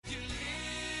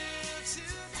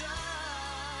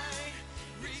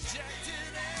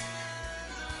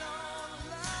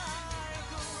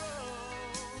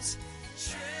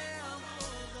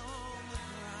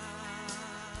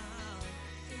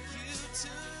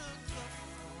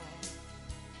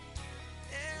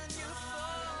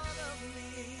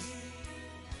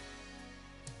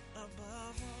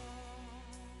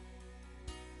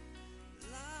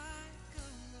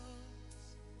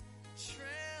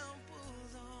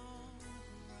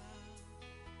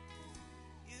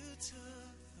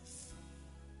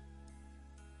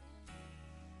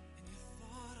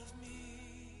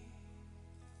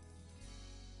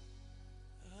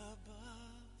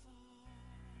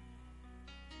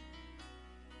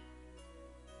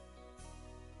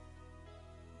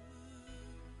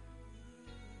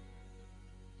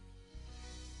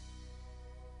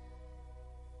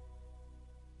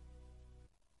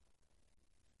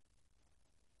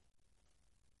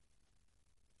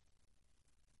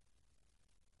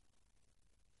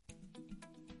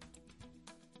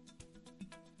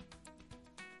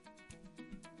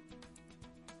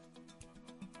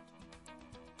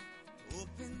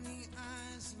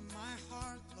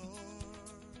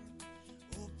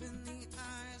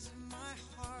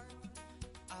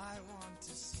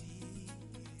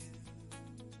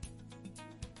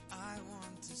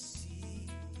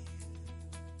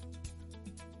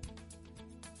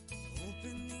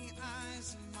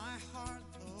heart,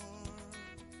 Lord.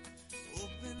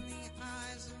 Open the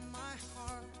eyes of my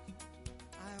heart.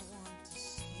 I want to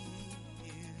see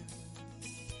you.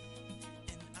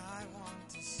 And I want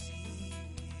to see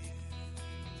you.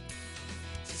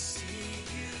 To see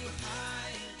you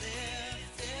high and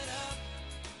lifted up,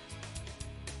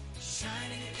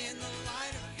 shining in the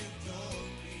light of your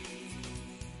glory.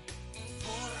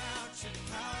 Pour out your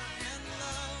power and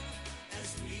love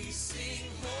as we sing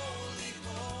holy,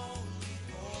 holy,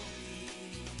 holy.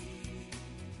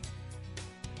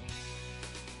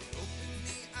 Open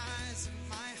the eyes of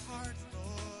my heart,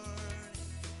 Lord.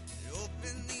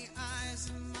 Open the eyes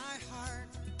of my heart.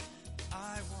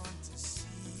 I want to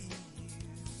see you.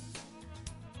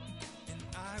 And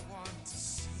I want to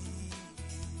see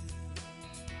you.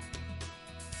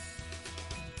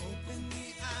 Open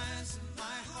the eyes of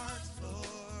my heart,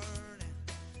 Lord.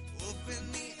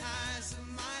 Open the eyes of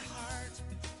my heart.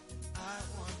 I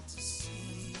want to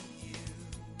see you.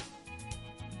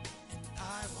 And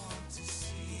I want to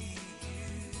see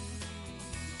you.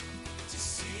 To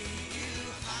see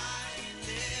you high and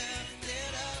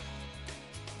lifted up,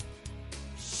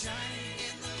 shining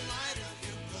in the light of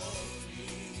your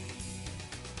glory.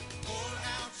 Pour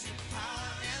out your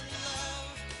power and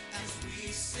love as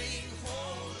we sing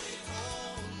holy,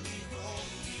 holy,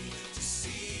 holy. To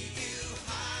see you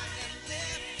high and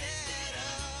lifted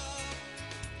up,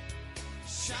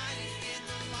 shining in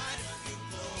the light of your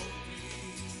glory.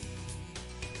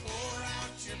 Pour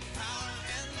out your power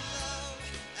and love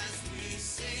as we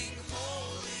sing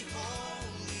holy,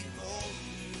 holy, holy.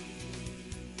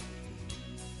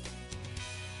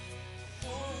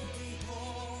 Holy,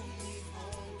 holy,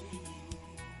 holy.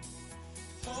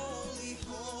 Holy,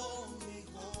 holy,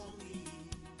 holy.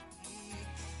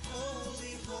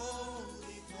 Holy,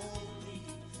 holy, holy.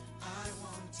 I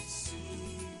want to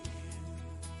see you.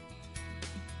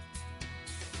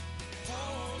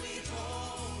 Holy,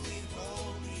 holy,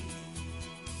 holy.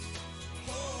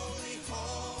 Holy,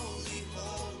 holy,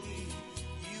 holy.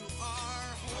 You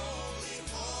are holy,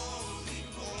 holy,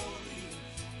 holy.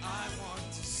 I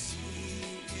want to see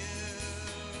you.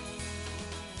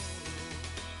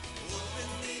 Open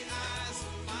the eyes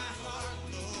of my heart,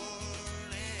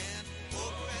 Lord, and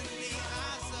open the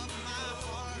eyes of my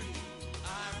heart.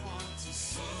 I want to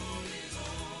see you.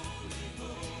 Holy,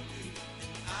 holy,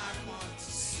 and I want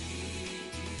to see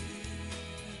you.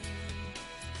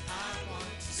 I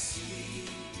want to see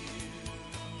you.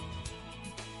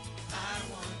 I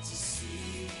want to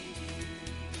see you.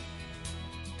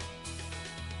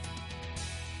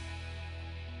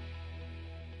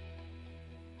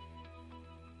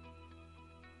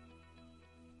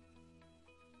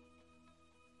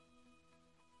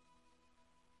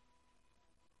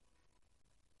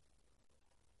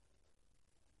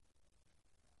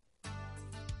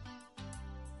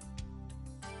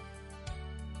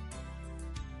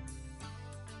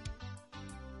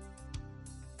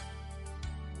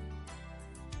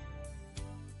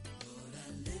 Lord, I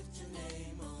lift your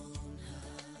name on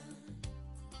high.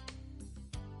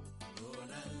 Lord,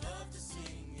 I love to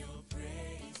sing your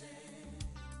praises.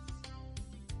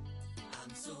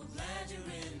 I'm so glad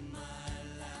you're in my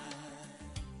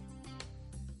life.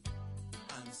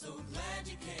 I'm so glad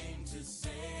you came to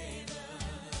save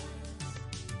us.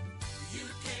 You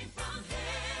came from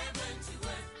heaven to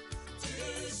earth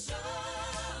to show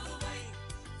the way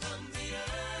from the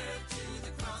earth to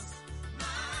the cross.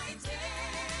 My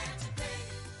debt to pay,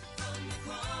 from the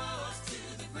cross to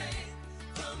the grave,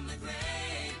 from the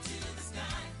grave to the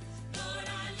sky. Lord, I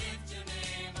lift your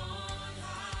name on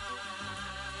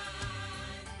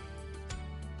high.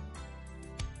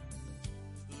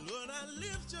 Lord, I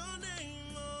lift your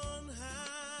name on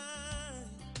high.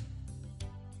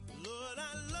 Lord,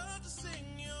 I love to sing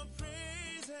your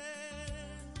praises.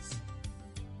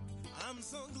 I'm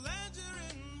so glad you're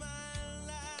in my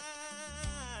life.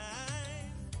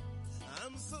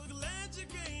 I'm so glad you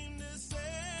came to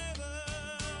save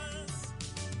us.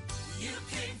 You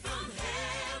came from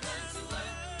heaven to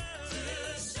earth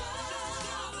to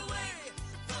show the way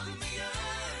from the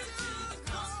earth to the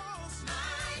cross.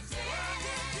 My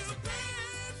debt to pay,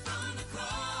 from the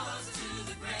cross to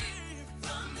the grave,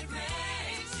 from the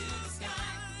grave to the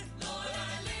sky. Lord, I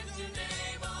lift your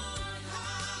name on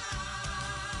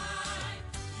high.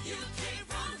 You came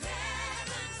from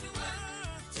heaven to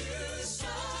earth to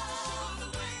show the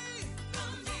way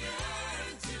from the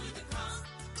earth to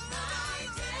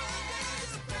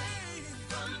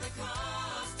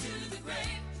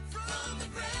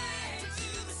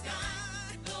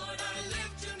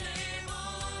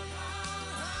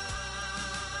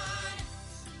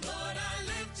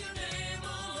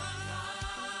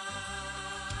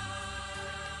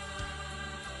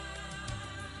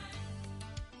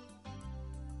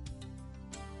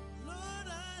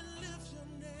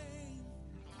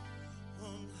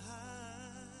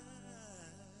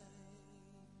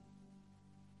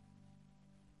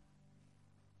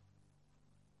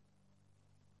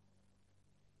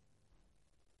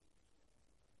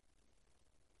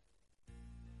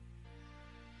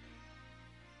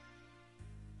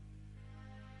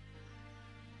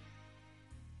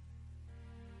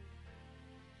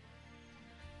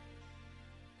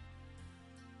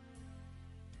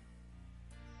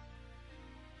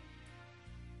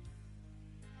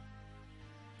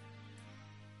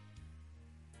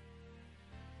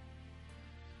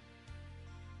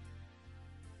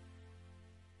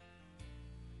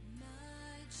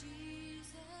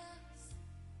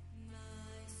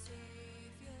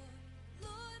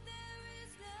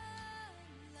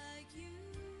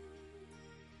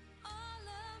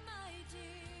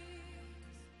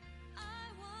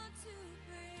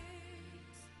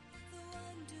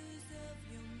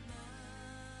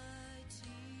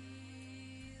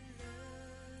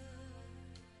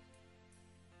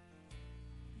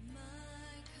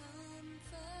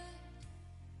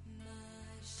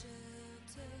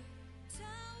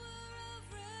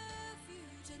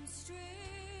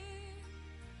strength.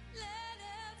 Let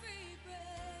every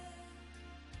breath,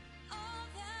 all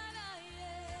that I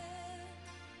am,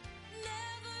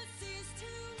 never cease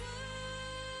to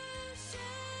worship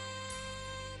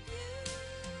you.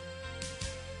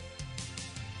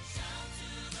 Shout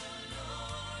to the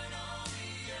Lord, all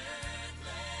the earth,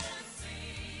 let us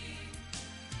sing.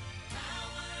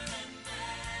 Power and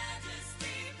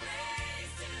majesty,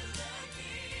 praise to the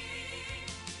King.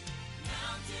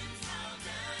 Mountains bow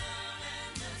down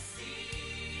and the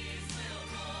seas will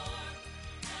roar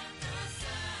at the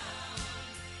sound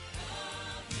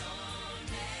of your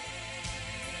name.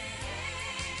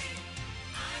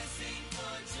 I sing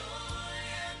for joy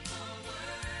at the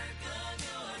work of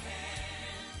your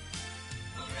hand.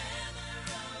 Forever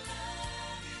I'll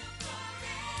love you,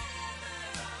 forever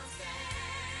I'll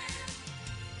stand.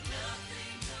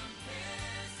 Nothing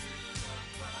compares to the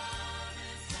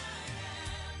promise I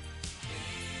have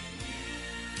in you.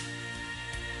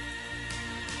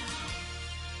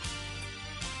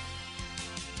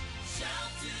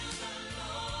 Shout to the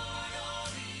Lord, all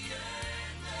the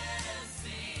earth, let us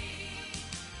sing.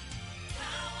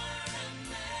 Power and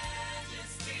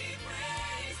majesty,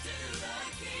 praise to the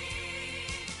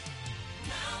King.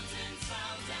 Mountains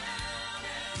bow down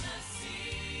and the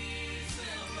seas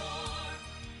will roar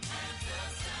at the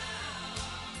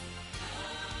sound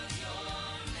of your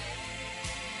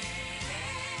name.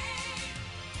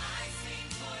 I sing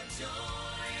for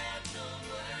joy at the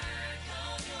work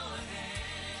of your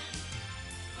hand.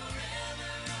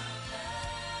 Forever I'll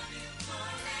love you,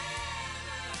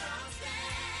 forever I'll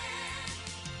stand.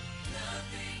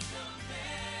 Nothing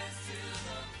compares to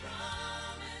the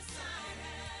promise I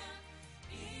have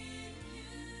in you.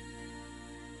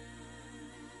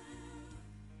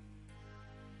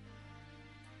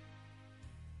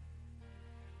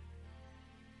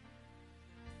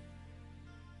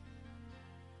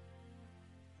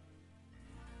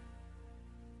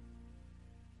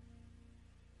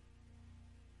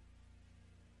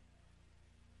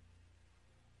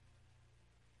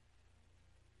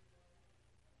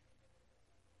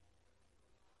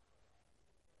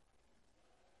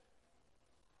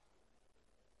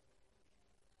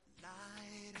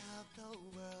 Light of the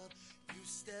world, you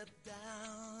step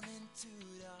down into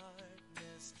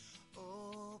darkness.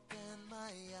 Open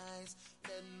my eyes,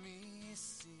 let me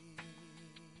see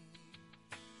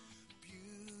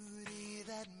beauty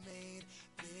that made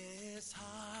this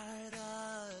heart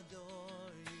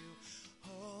adore you.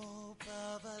 Hope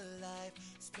of a life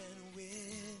spent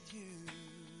with you.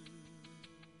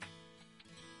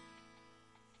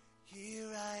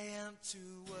 Here I am to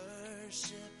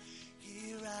worship.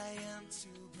 Here I am to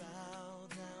bow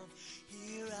down.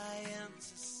 Here I am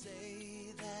to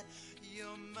say that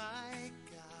you're my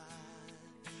God.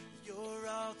 You're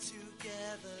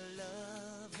altogether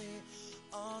lovely,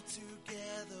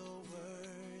 altogether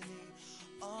worthy,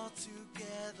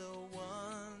 altogether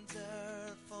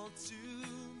wonderful to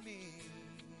me.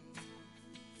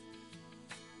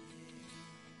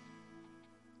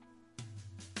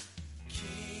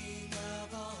 King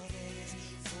of all days,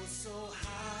 oh so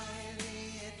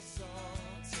highly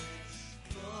exalted,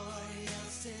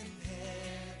 glorious in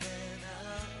heaven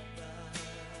above.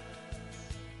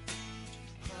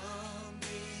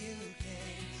 Humbly you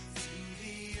came to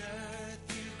the earth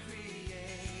you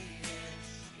created,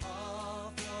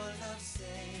 all for love's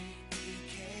sake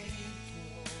became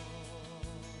poor.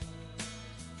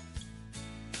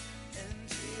 And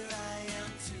here I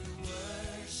am to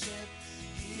worship.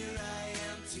 Here I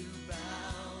am to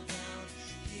bow down.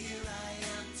 Here I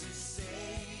am to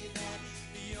say that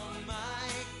you're my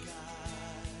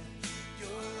God.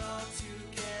 You're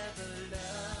altogether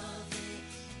lovely,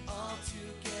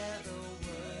 altogether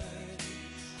worthy,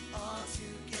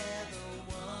 altogether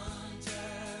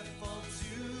wonderful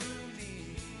to me.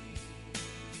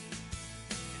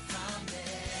 I'll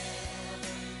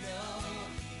never know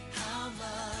how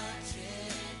much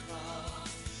it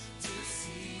costs to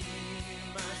see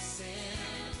my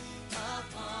sin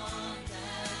upon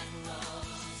that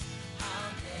cross.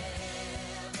 I'll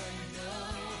never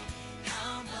know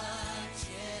how much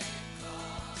it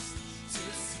costs to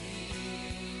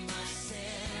see my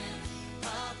sin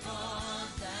upon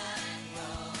that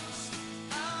cross.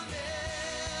 I'll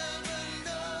never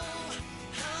know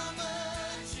how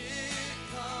much it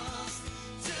costs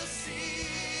to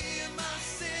see my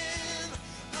sin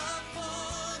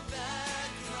upon that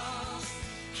cross.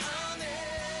 I'll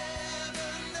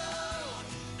never know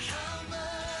how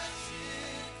much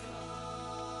it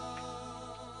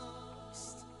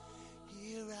cost.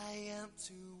 Here I am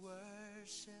to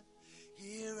worship.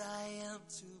 Here I am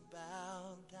to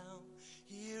bow down.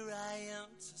 Here I am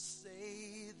to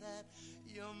say that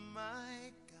you're my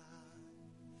God.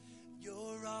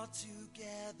 You're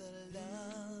altogether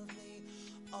lovely,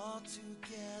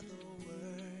 altogether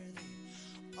worthy,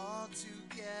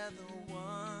 altogether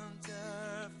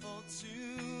wonderful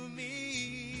to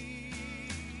me.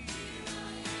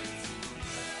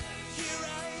 Here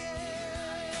I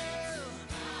am,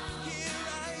 here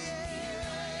I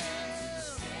am.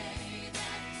 Say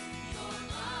that you're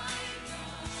my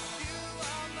God. You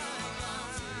are my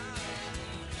God.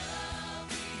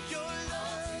 You're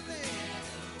lovely,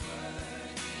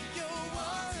 you're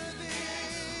worthy,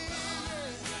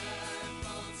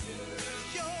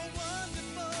 you're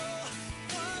wonderful,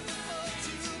 wonderful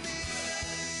to me.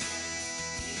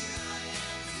 Here I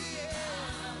am to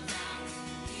bow down.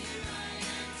 Here I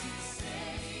am to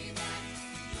say that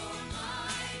you're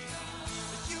my God.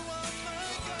 You are my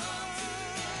God.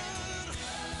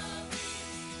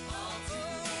 Oh,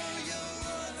 you're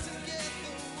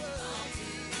altogether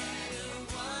worthy,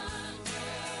 wonderful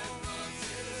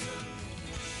to me.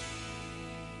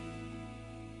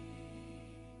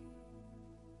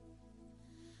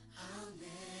 I'll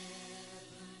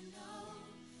never know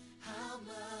how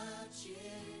much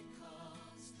it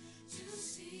costs to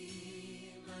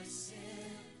see my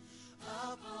sin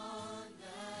upon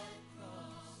that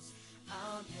cross.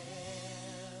 I'll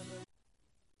never.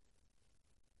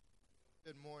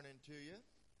 Good morning to you.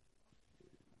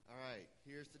 All right,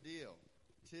 here's the deal.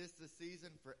 'Tis the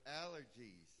season for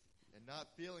allergies and not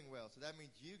feeling well. So that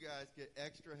means you guys get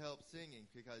extra help singing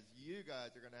because you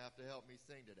guys are going to have to help me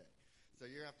sing today. So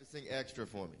you're going to have to sing extra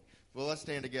for me. Well, let's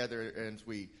stand together as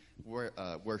we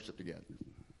worship together.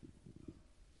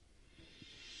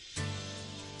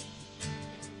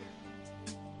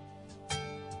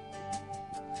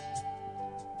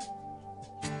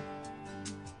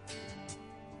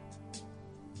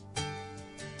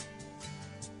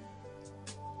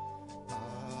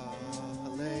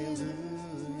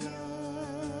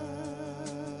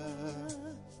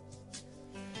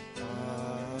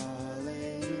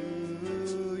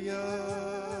 Hallelujah,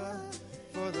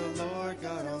 for the Lord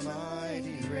God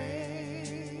Almighty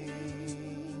reigns.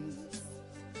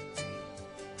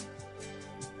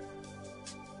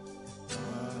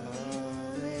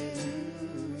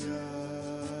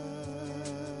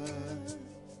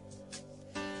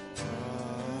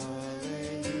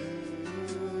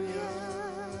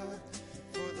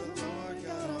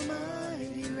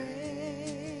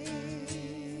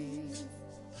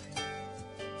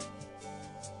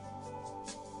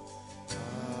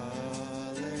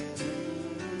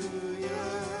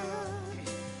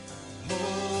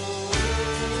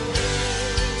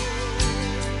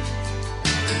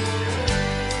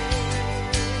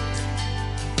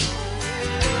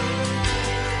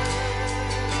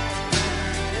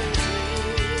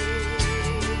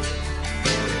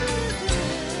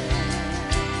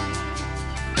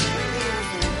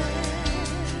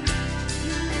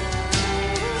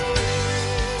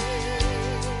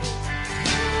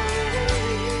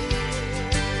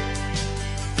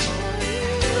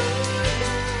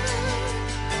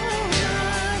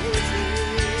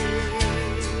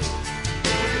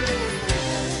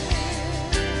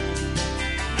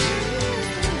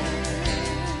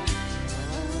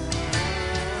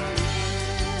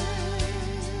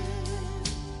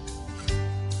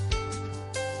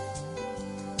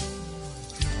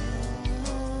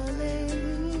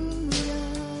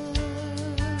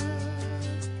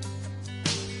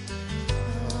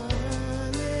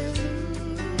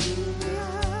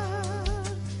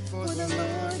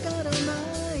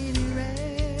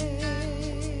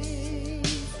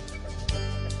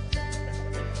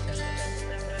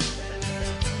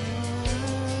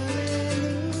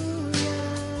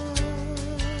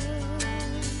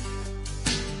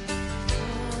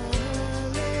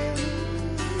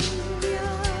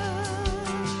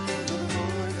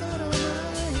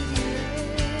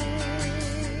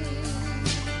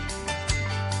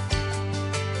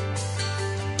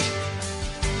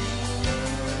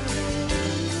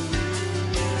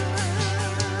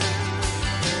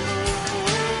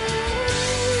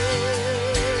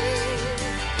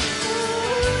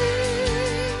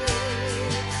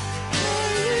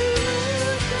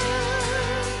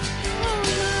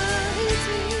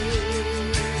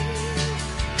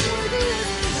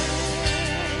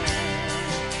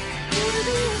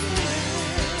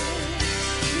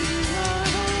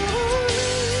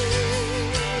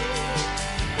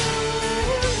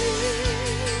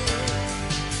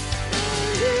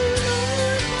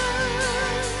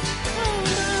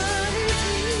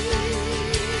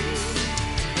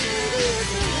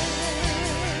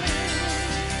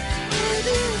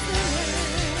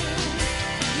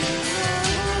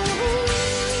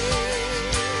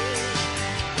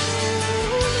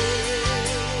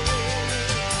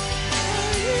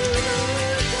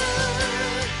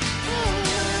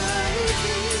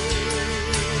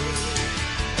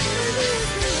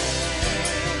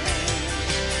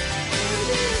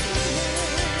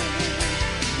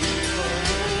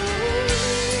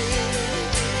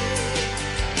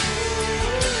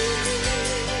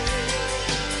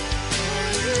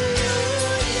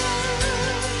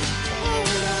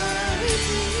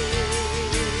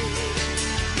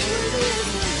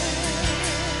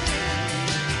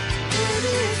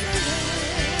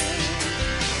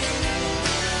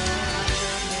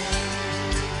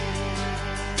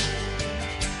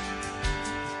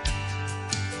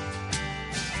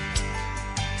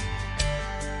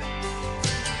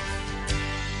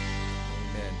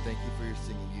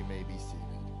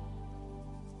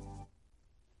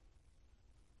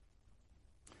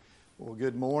 Well,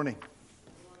 good morning.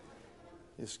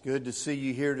 It's good to see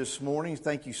you here this morning.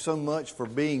 Thank you so much for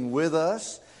being with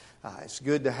us. It's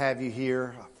good to have you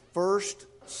here. First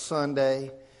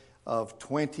Sunday of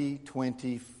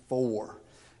 2024.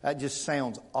 That just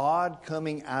sounds odd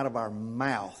coming out of our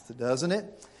mouth, doesn't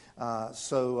it?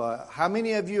 So how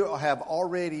many of you have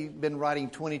already been writing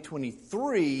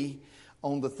 2023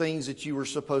 on the things that you were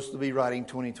supposed to be writing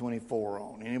 2024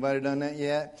 on? Anybody done that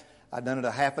yet? I've done it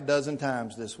a half a dozen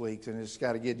times this week, and it's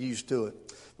got to get used to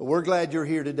it. But we're glad you're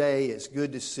here today. It's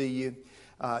good to see you.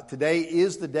 Today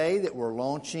is the day that we're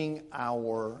launching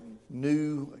our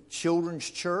new children's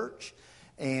church.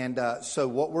 And so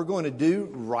what we're going to do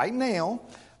right now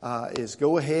is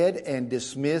go ahead and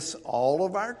dismiss all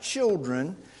of our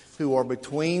children who are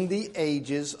between the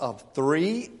ages of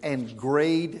 3 and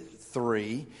grade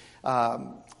 3.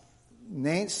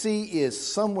 Nancy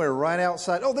is somewhere right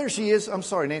outside. Oh, there she is. I'm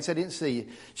sorry, Nancy, I didn't see you.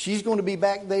 She's going to be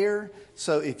back there.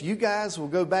 So if you guys will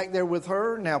go back there with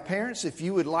her. Now, parents, if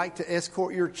you would like to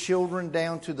escort your children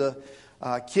down to the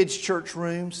kids' church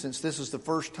room, since this is the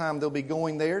first time they'll be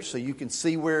going there, so you can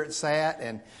see where it's at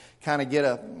and kind of get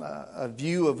a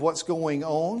view of what's going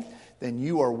on, then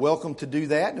you are welcome to do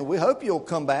that. And we hope you'll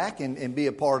come back and be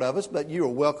a part of us, but you are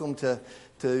welcome to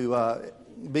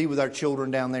be with our children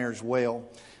down there as well.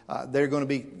 They're going to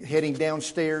be heading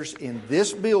downstairs in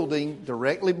this building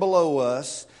directly below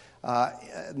us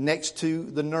next to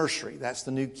the nursery. That's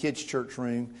the new kids' church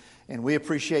room. And we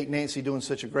appreciate Nancy doing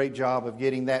such a great job of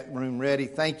getting that room ready.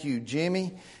 Thank you,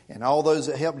 Jimmy, and all those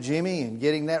that helped Jimmy in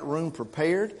getting that room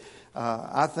prepared.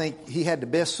 I think he had the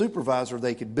best supervisor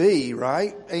they could be,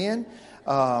 right, Ian?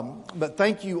 But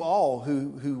thank you all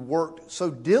who worked so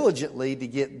diligently to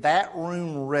get that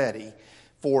room ready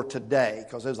for today,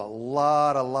 because there's a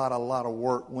lot of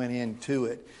work went into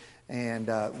it, and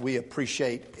we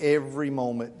appreciate every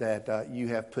moment that you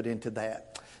have put into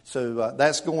that. So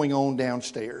that's going on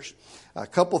downstairs. A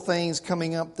couple things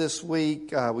coming up this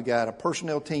week. We got a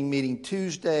personnel team meeting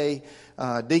Tuesday,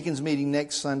 deacons meeting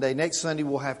next Sunday. Next Sunday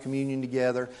we'll have communion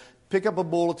together. Pick up a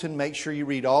bulletin. Make sure you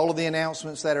read all of the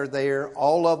announcements that are there.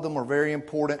 All of them are very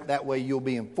important. That way you'll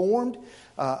be informed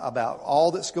about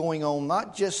all that's going on,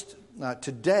 not just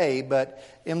today, but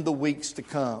in the weeks to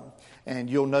come. And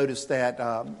you'll notice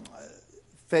that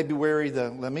February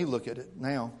let me look at it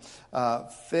now.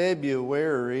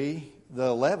 February the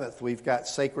 11th, we've got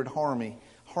Sacred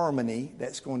Harmony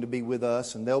that's going to be with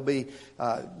us, and they'll be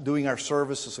doing our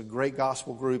service. It's a great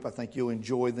gospel group. I think you'll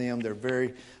enjoy them. They're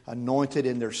very anointed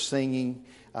in their singing.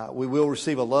 We will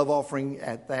receive a love offering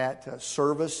at that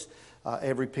service.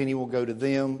 Every penny will go to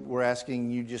them. We're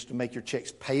asking you just to make your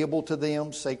checks payable to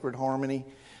them, Sacred Harmony.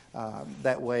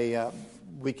 That way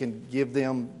we can give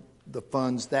them the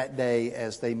funds that day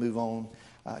as they move on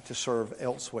to serve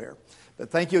elsewhere. But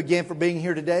thank you again for being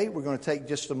here today. We're going to take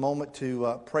just a moment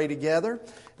to pray together.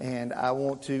 And I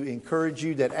want to encourage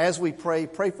you that as we pray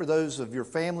for those of your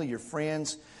family, your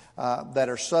friends that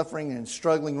are suffering and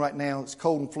struggling right now. It's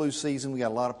cold and flu season. We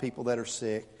got a lot of people that are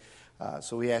sick.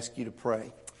 So we ask you to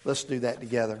pray. Let's do that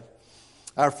together.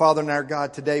 Our Father and our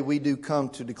God, today we do come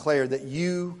to declare that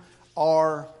you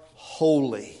are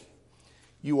holy.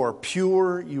 You are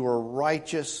pure, you are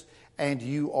righteous, and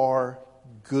you are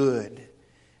good.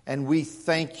 And we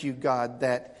thank you, God,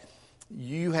 that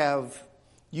you have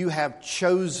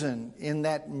chosen in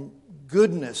that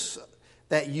goodness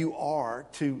that you are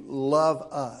to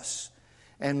love us.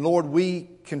 And Lord, we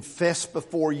confess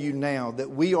before you now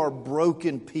that we are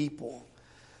broken people,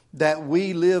 that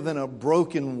we live in a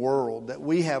broken world, that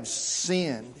we have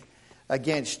sinned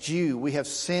against you. We have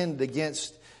sinned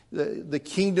against the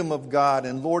kingdom of God.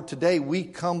 And Lord, today we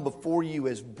come before you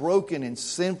as broken and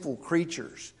sinful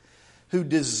creatures who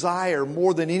desire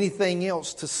more than anything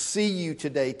else to see you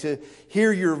today, to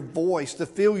hear your voice, to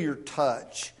feel your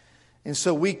touch. And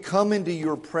so we come into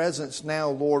your presence now,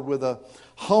 Lord, with a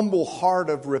humble heart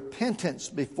of repentance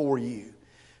before you,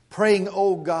 praying,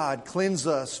 oh God, cleanse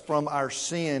us from our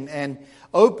sin and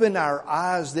open our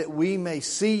eyes that we may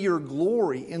see your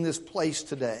glory in this place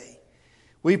today.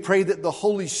 We pray that the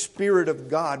Holy Spirit of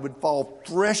God would fall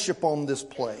fresh upon this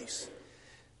place,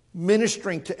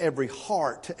 ministering to every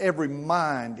heart, to every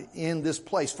mind in this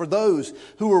place. For those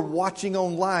who are watching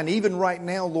online, even right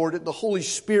now, Lord, that the Holy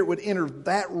Spirit would enter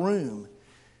that room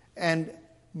and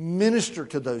minister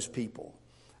to those people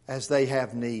as they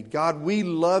have need. God, we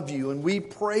love you and we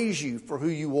praise you for who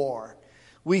you are.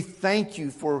 We thank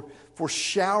you for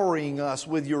showering us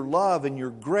with your love and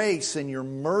your grace and your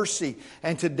mercy.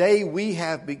 And today we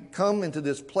have come into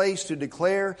this place to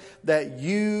declare that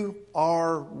you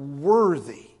are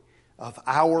worthy of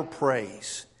our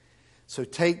praise. So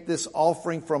take this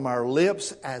offering from our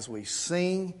lips as we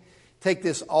sing. Take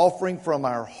this offering from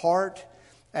our heart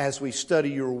as we study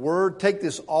your word. Take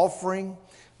this offering,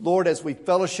 Lord, as we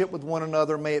fellowship with one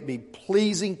another. May it be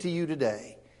pleasing to you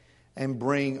today and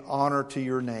bring honor to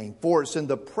your name. For it's in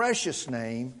the precious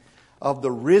name of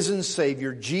the risen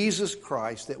Savior, Jesus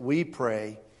Christ, that we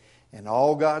pray. And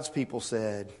all God's people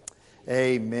said,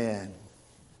 amen.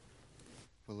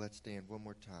 Well, let's stand one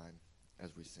more time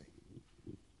as we sing.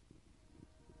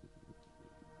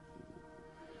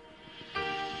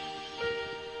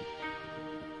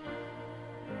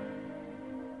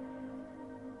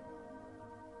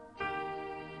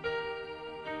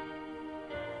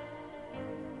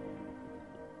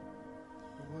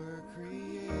 Were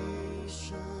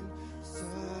creation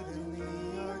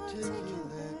suddenly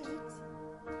articulate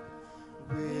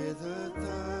with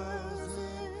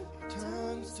 1,000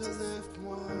 tongues to lift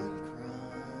one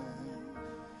cry,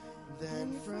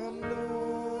 then from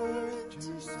north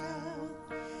to south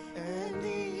and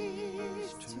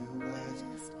east to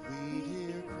west we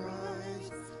hear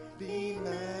Christ be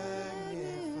magnified.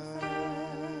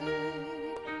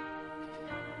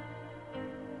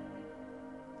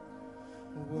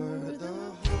 Were the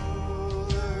whole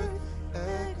earth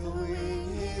echoing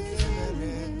his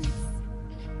eminence,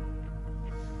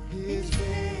 his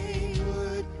fame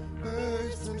would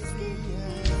burst from sea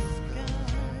and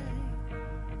sky.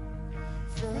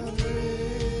 From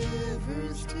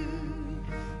rivers to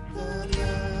the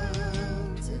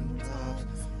mountain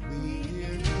tops, we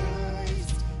hear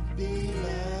Christ be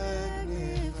magnified.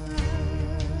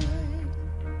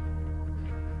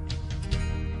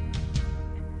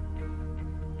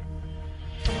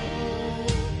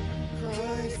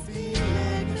 Christ be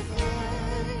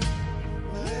magnified,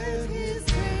 let his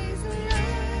praise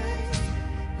arise.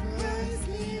 Christ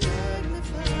be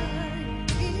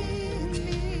magnified in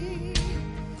me.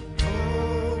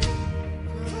 Oh,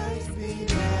 Christ be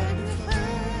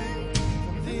magnified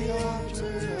from the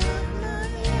altar of my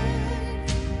life.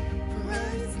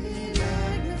 Christ be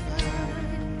magnified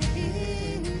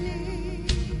in me.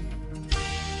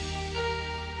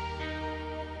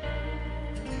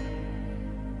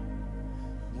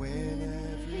 When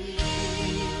every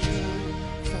angel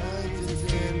finds its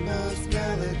inmost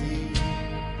melody,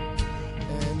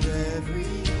 and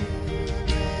every human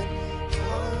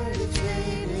heart its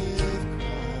native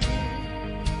cry,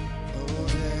 oh,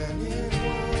 then in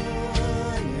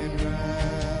one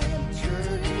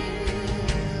enraptured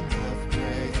hymn of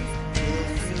praise,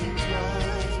 we'll sing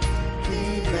Christ be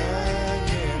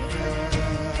magnified.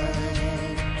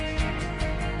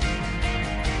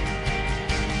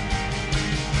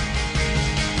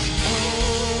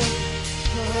 Oh,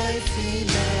 Christ be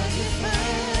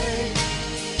magnified,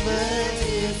 let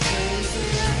his praise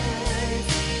arise.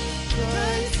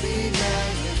 Christ be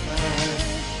magnified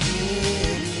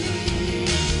in me.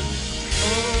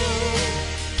 Oh,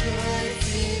 Christ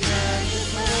be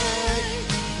magnified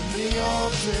from the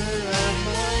altar of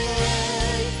my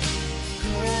life.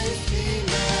 Christ be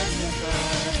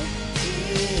magnified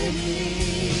in me.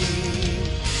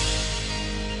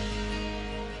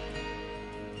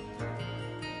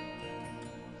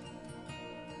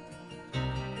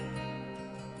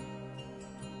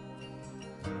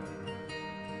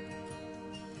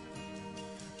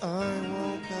 I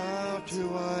won't bow to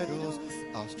idols,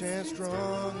 I'll stand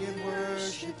strong and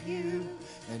worship you.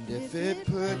 And if it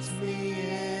puts me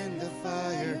in the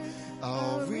fire,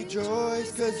 I'll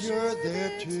rejoice 'cause you're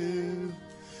there too.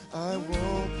 I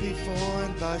won't be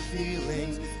formed by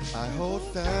feelings, I hold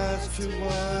fast to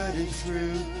what is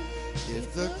true.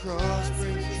 If the cross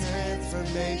brings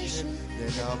transformation,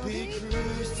 then I'll be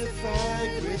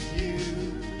crucified with you.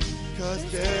 'Cause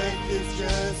death is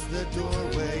just the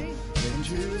doorway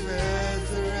into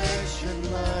resurrection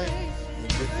life.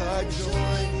 And if I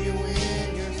join you in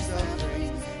your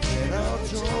suffering, then I'll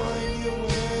join you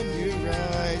when you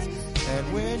rise. And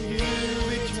when you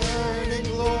return in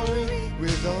glory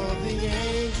with all the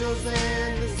angels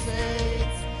and the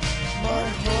saints, my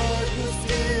heart will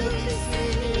still be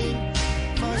singing,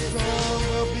 my song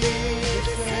will be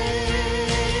the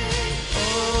same.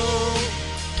 Oh,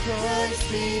 Christ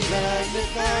be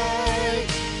magnified,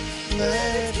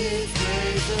 let his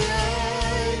praise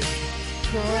arise.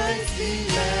 Christ be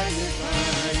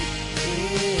magnified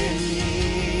in me.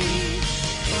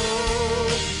 Oh,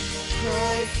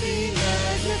 Christ be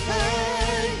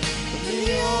magnified from the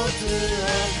altar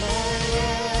of my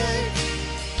life.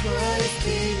 Christ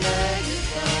be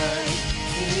magnified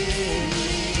in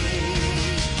me.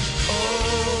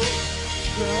 Oh,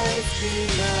 Christ be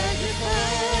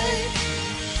magnified,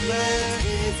 let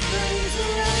his praise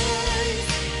arise.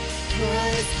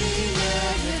 Christ be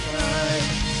magnified.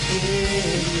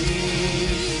 in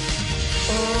me.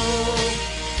 Oh,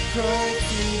 Christ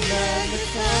be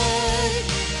magnified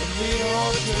from the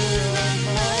altar of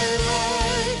my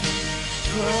life.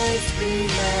 Christ be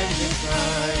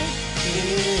magnified in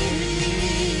me.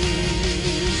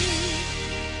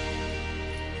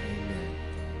 Amen.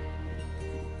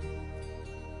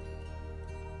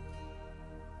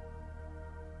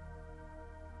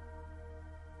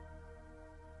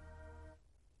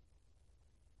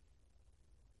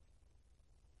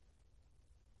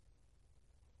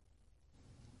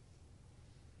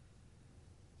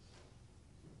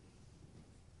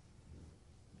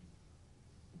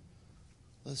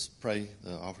 Let's pray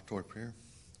the offertory prayer.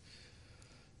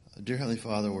 Dear Heavenly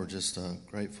Father, we're just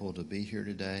grateful to be here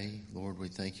today. Lord, we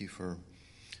thank you for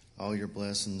all your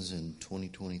blessings in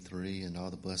 2023 and all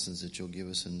the blessings that you'll give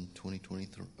us in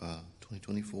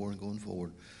 2024 and going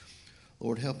forward.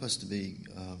 Lord, help us to be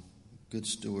good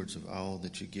stewards of all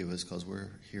that you give us, because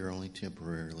we're here only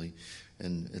temporarily,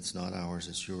 and it's not ours,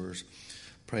 it's yours.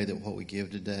 Pray that what we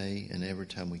give today and every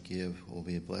time we give will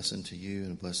be a blessing to you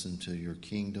and a blessing to your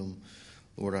kingdom.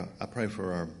 Lord, I pray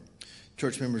for our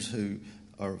church members who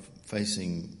are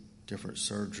facing different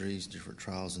surgeries, different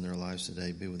trials in their lives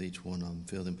today. Be with each one of them.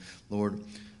 Fill them. Lord,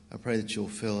 I pray that you'll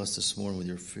fill us this morning with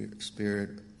your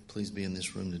spirit. Please be in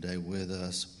this room today with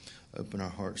us. Open our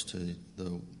hearts to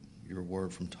your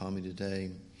word from Tommy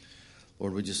today.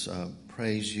 Lord, we just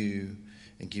praise you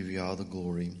and give you all the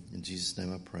glory. In Jesus'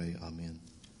 name I pray. Amen.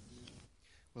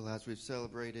 Well, as we've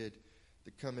celebrated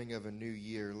the coming of a new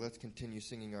year, let's continue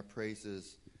singing our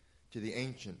praises to the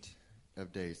Ancient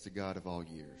of Days, the God of all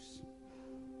years.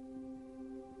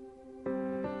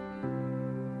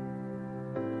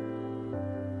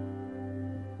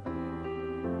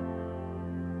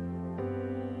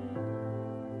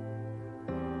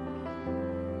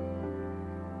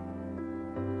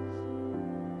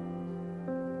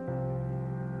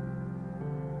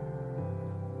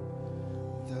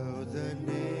 Though the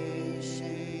nations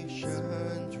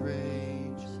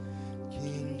rage,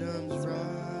 kingdoms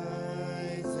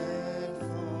rise and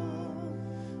fall,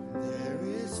 there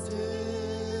is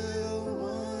still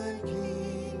one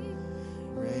King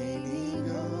reigning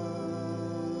over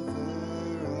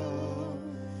all.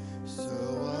 So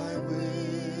I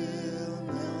will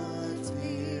not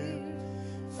fear,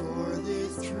 for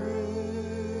this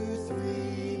truth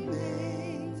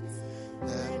remains,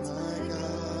 that my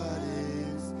God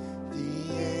is the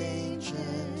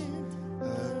Ancient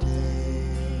of Days.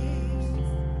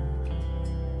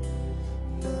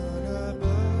 None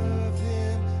above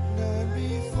him, none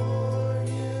before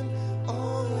him,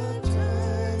 all of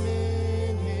time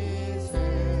in his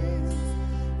hands.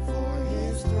 For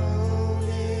his throne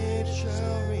it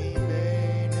shall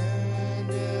remain and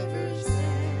ever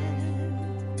stand.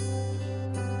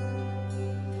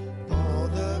 All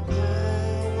the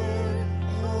power,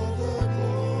 all the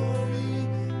glory,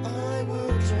 I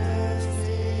will trust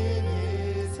in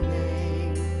his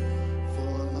name.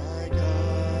 For my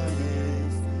God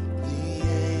is the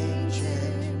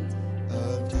Ancient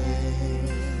of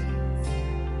Days.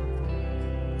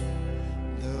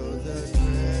 Though the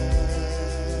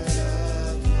dread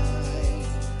of night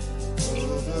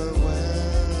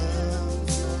overwhelms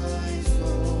my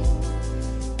soul,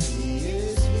 he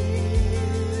is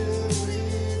here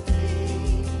with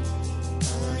me.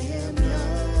 I am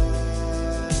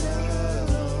not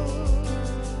alone.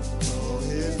 Oh,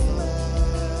 his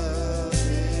love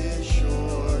is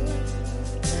sure,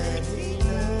 and he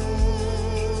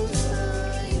knows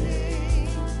my name.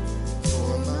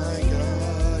 For my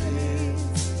God is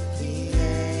the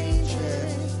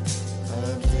Ancient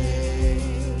of Days.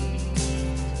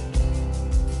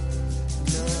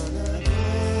 None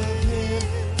above him,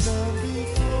 none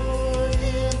before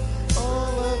him,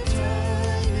 all of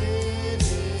time in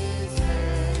his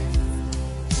hands.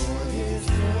 For his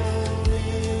throne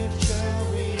it shall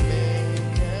remain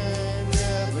and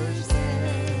never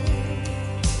stand.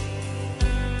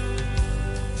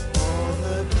 All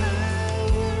the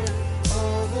power,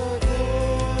 all the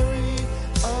glory,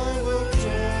 I will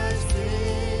trust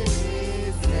in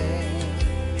his name.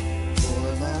 For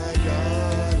my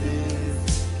God is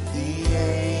the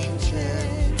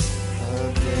Ancient of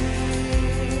Days.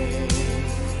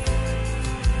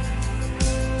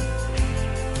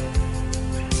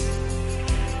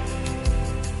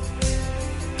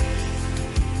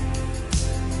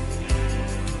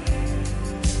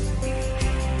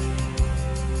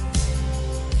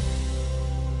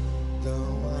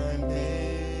 Though I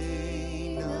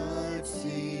may not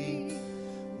see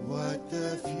what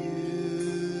the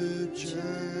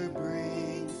future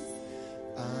brings,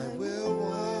 I will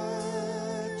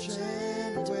watch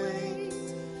and wait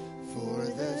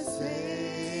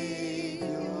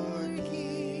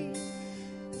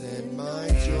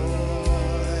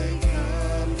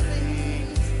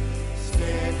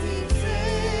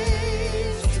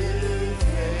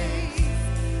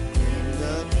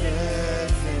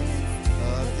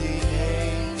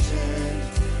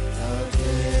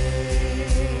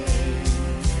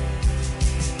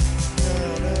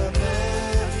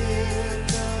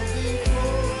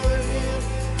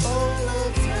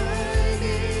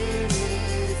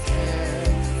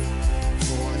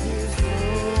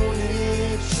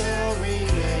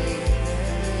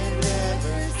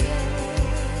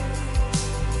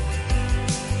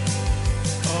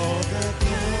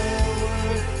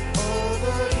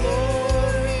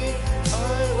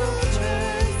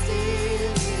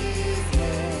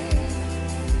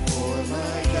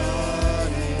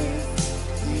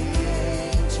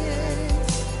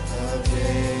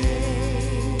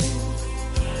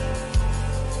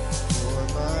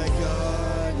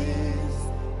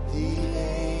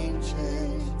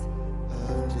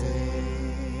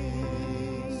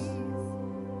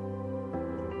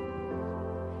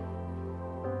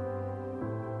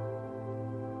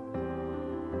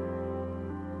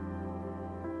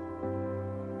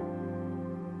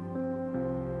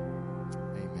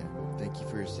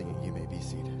for your singing. You may be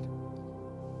seated.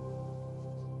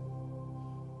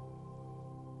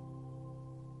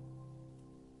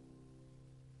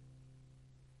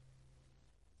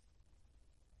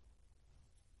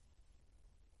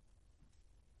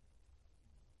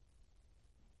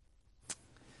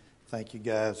 Thank you,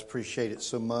 guys. Appreciate it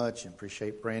so much, and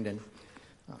appreciate Brandon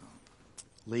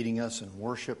leading us in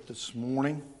worship this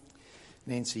morning.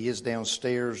 Nancy is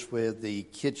downstairs with the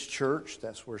kids' church.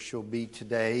 That's where she'll be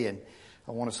today. And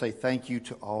I want to say thank you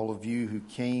to all of you who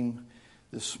came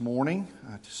this morning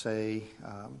to say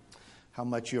how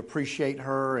much you appreciate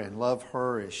her and love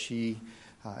her as she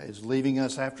is leaving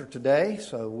us after today.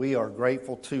 So we are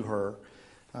grateful to her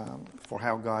for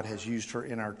how God has used her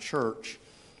in our church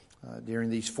during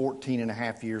these 14 and a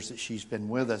half years that she's been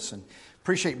with us. And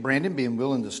appreciate Brandon being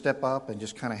willing to step up and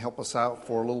just kind of help us out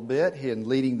for a little bit in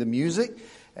leading the music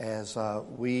as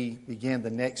we begin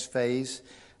the next phase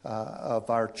of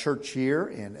our church year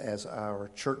and as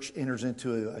our church enters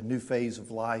into a new phase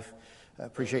of life. I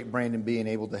appreciate Brandon being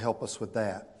able to help us with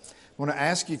that. I want to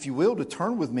ask you, if you will, to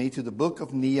turn with me to the book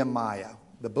of Nehemiah.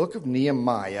 The book of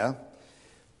Nehemiah,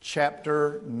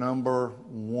 chapter number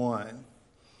 1.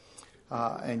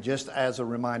 And just as a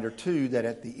reminder, too, that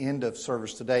at the end of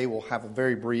service today, we'll have a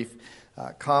very brief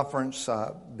conference.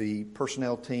 The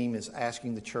personnel team is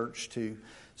asking the church to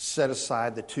set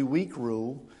aside the 2-week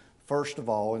rule, first of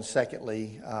all. And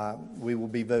secondly, we will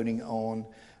be voting on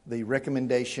the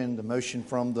recommendation, the motion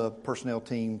from the personnel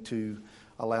team to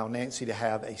allow Nancy to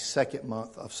have a second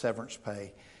month of severance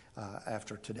pay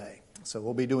after today. So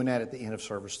we'll be doing that at the end of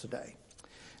service today.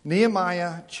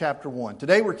 Nehemiah chapter 1.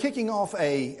 Today we're kicking off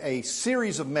a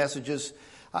series of messages.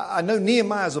 I know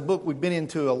Nehemiah is a book we've been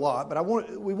into a lot, but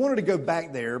we wanted to go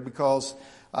back there because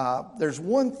there's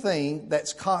one thing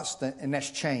that's constant, and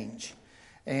that's change.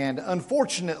 And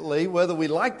unfortunately, whether we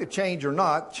like the change or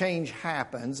not, change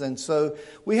happens. And so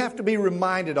we have to be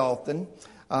reminded often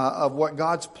of what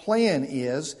God's plan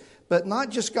is, but not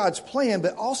just God's plan,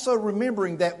 but also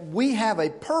remembering that we have a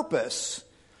purpose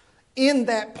in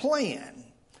that plan.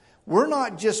 We're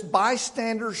not just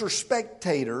bystanders or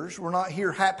spectators. We're not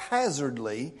here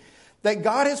haphazardly. That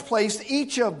God has placed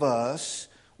each of us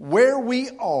where we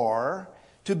are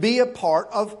to be a part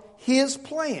of His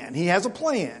plan. He has a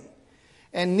plan.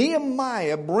 And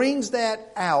Nehemiah brings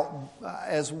that out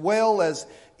as well as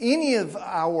any of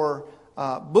our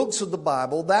books of the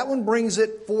Bible. That one brings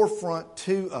it forefront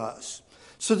to us.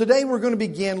 So today we're going to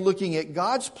begin looking at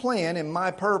God's plan and my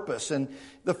purpose. And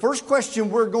the first question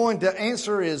we're going to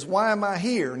answer is, why am I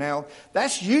here? Now,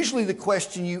 that's usually the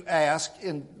question you ask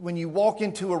when you walk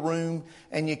into a room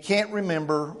and you can't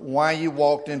remember why you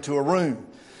walked into a room.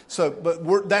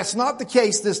 But that's not the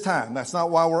case this time. That's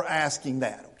not why we're asking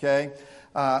that, okay?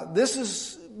 This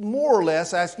is more or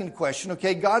less asking the question,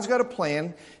 okay, God's got a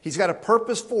plan. He's got a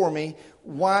purpose for me.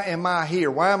 Why am I here?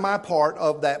 Why am I part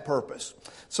of that purpose?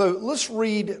 So let's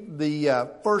read the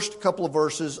first couple of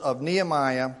verses of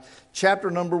Nehemiah,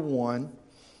 chapter number 1.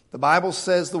 The Bible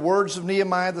says, the words of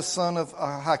Nehemiah, the son of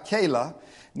Hakaliah.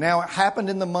 Now it happened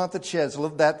in the month of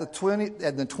Chislev that the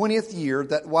 20th year,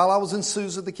 that while I was in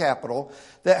Susa, the capital,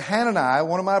 that Hanani,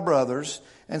 one of my brothers,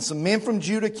 and some men from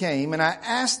Judah came, and I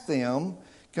asked them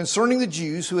concerning the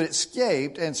Jews who had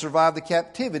escaped and survived the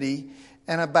captivity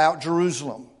and about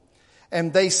Jerusalem.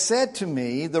 And they said to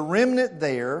me, the remnant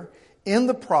there in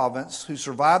the province who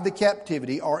survived the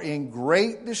captivity are in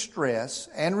great distress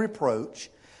and reproach,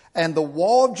 and the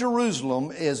wall of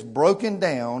Jerusalem is broken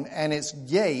down, and its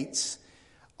gates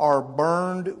are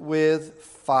burned with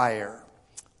fire.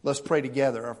 Let's pray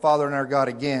together. Our Father and our God,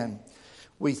 again,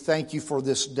 we thank you for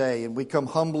this day, and we come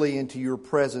humbly into your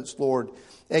presence, Lord,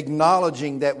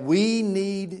 acknowledging that we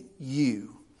need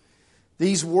you.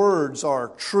 These words are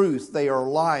truth. They are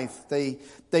life. They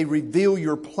reveal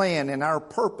your plan and our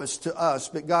purpose to us.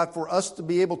 But God, for us to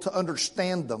be able to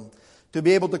understand them, to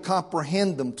be able to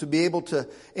comprehend them, to be able to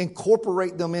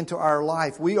incorporate them into our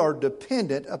life, we are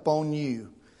dependent upon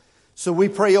you. So we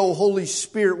pray, oh Holy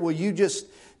Spirit, will you just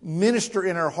minister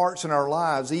in our hearts and our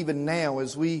lives even now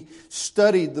as we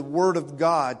study the Word of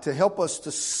God to help us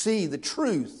to see the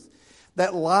truth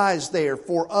that lies there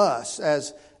for us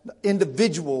as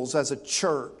individuals, as a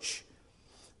church.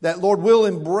 That, Lord, we'll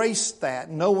embrace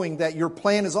that, knowing that your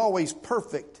plan is always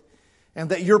perfect and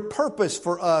that your purpose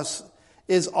for us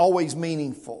is always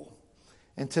meaningful.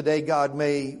 And today, God,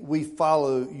 may we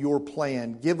follow your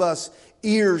plan. Give us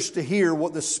ears to hear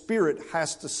what the Spirit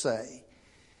has to say.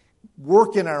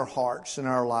 Work in our hearts and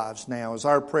our lives now is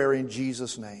our prayer in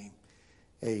Jesus' name.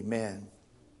 Amen.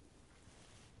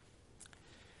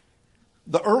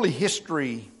 The early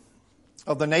history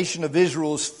of the nation of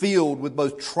Israel is filled with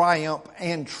both triumph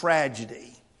and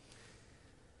tragedy.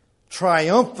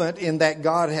 Triumphant in that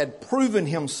God had proven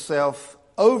himself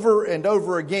over and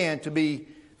over again to be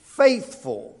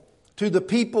faithful to the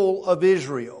people of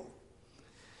Israel.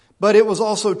 But it was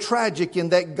also tragic in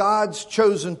that God's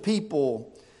chosen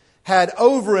people had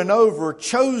over and over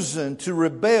chosen to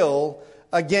rebel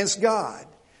against God.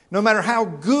 No matter how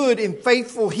good and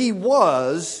faithful He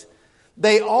was,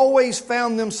 they always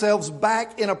found themselves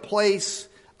back in a place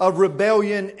of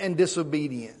rebellion and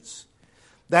disobedience.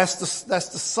 That's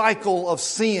the cycle of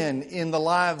sin in the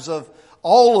lives of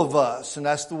all of us. And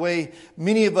that's the way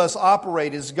many of us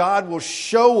operate, is God will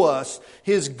show us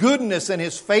His goodness and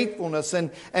His faithfulness,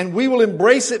 and we will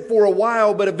embrace it for a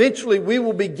while, but eventually we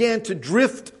will begin to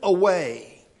drift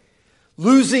away,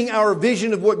 losing our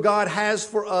vision of what God has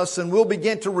for us, and we'll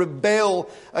begin to rebel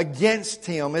against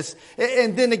Him.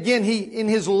 And then again, He, in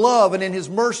His love and in His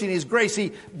mercy and His grace,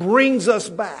 He brings us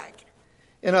back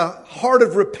in a heart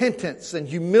of repentance and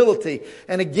humility.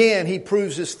 And again, He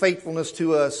proves His faithfulness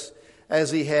to us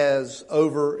as He has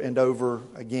over and over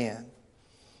again.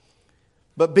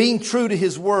 But being true to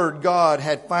His word, God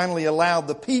had finally allowed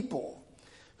the people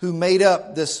who made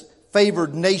up this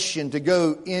favored nation to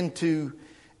go into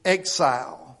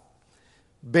exile,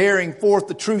 bearing forth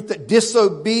the truth that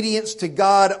disobedience to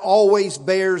God always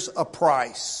bears a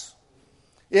price.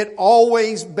 It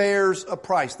always bears a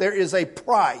price. There is a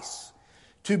price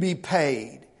to be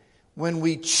paid when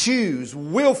we choose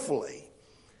willfully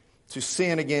to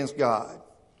sin against God.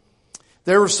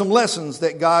 There were some lessons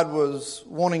that God was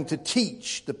wanting to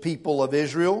teach the people of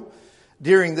Israel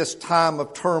during this time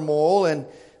of turmoil, and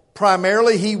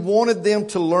primarily He wanted them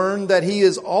to learn that He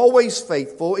is always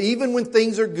faithful, even when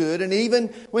things are good and even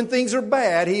when things are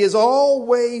bad. He is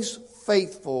always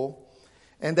faithful,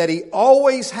 and that He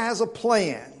always has a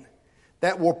plan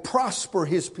that will prosper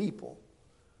His people.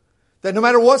 That no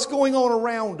matter what's going on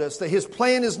around us, that His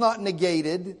plan is not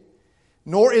negated,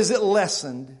 nor is it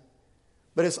lessened,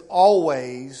 but it's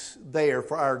always there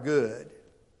for our good.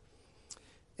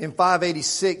 In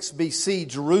 586 BC,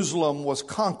 Jerusalem was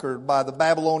conquered by the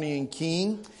Babylonian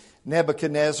king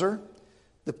Nebuchadnezzar.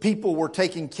 The people were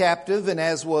taken captive, and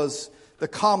as was the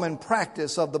common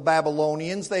practice of the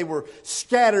Babylonians, they were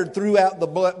scattered throughout the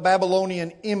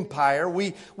Babylonian Empire.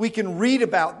 We can read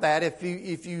about that if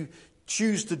you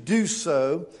choose to do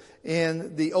so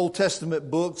in the Old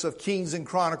Testament books of Kings and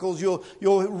Chronicles.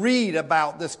 You'll read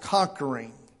about this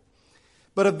conquering.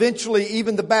 But eventually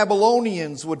even the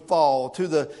Babylonians would fall to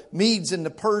the Medes and the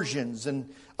Persians.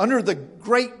 And under the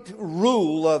great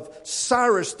rule of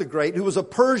Cyrus the Great, who was a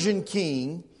Persian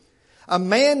king, a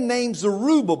man named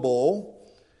Zerubbabel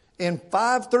in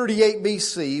 538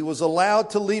 BC was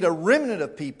allowed to lead a remnant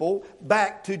of people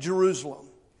back to Jerusalem.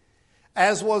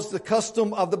 As was the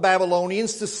custom of the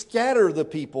Babylonians to scatter the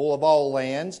people of all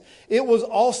lands, it was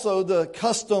also the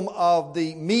custom of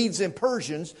the Medes and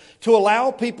Persians to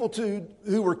allow people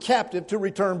who were captive to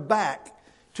return back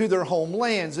to their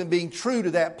homelands. And being true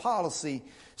to that policy,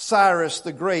 Cyrus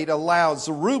the Great allowed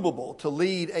Zerubbabel to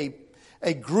lead a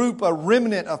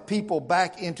remnant of people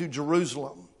back into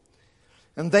Jerusalem.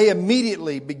 And they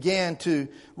immediately began to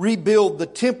rebuild the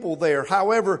temple there.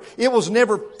 However, it was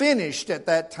never finished at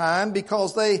that time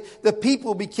because the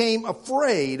people became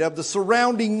afraid of the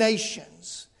surrounding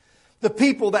nations. The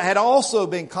people that had also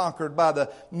been conquered by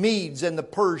the Medes and the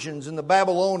Persians and the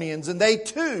Babylonians. And they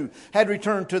too had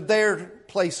returned to their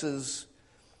places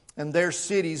and their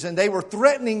cities. And they were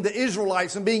threatening the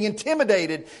Israelites and being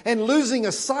intimidated and losing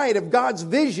a sight of God's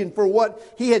vision for what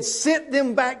He had sent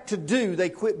them back to do. They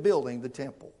quit building the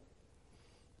temple.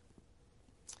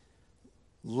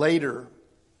 Later,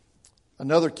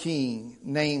 another king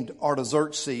named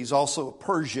Artaxerxes, also of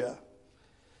Persia,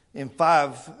 in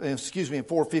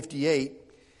 458,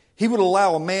 he would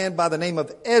allow a man by the name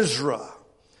of Ezra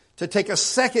to take a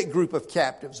second group of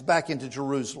captives back into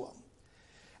Jerusalem.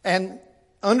 And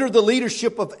under the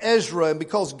leadership of Ezra, and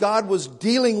because God was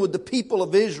dealing with the people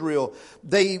of Israel,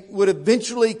 they would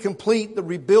eventually complete the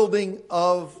rebuilding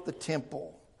of the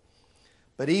temple.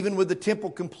 But even with the temple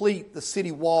complete, the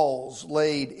city walls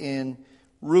laid in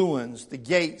ruins, the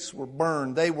gates were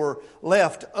burned, they were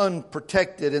left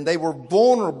unprotected, and they were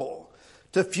vulnerable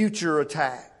to future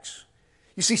attacks.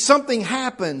 You see, something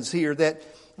happens here that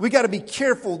we got to be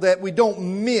careful that we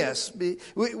don't miss.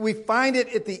 We find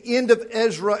it at the end of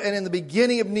Ezra and in the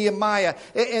beginning of Nehemiah.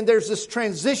 And there's this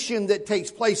transition that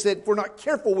takes place that if we're not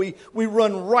careful, we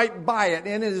run right by it.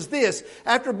 And it is this: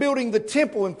 after building the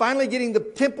temple and finally getting the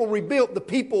temple rebuilt, the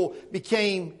people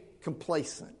became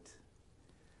complacent.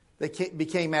 They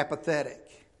became apathetic.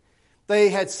 They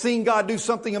had seen God do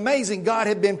something amazing. God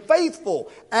had been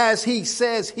faithful as He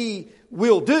says He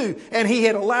will do. And He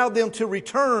had allowed them to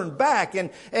return back.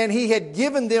 And He had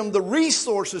given them the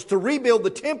resources to rebuild the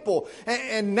temple.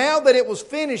 And now that it was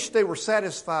finished, they were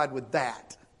satisfied with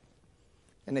that.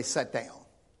 And they sat down.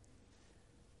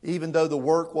 Even though the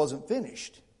work wasn't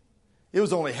finished. It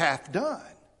was only half done.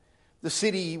 The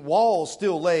city walls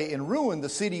still lay in ruin. The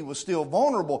city was still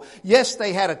vulnerable. Yes,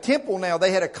 they had a temple now.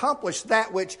 They had accomplished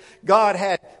that which God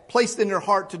had placed in their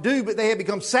heart to do, but they had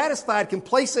become satisfied,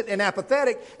 complacent, and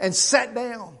apathetic and sat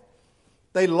down.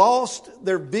 They lost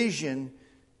their vision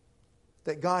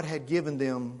that God had given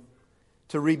them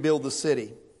to rebuild the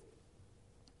city.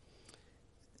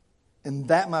 And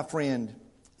that, my friend,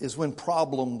 is when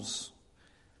problems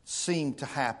seem to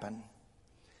happen.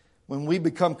 When we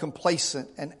become complacent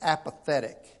and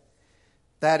apathetic,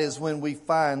 that is when we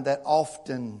find that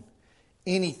often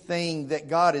anything that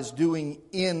God is doing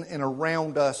in and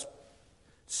around us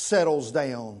settles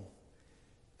down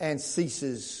and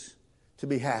ceases to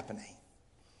be happening.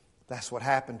 That's what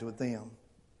happened with them.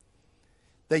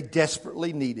 They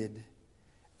desperately needed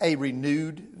a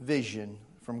renewed vision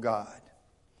from God.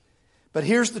 But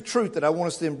here's the truth that I want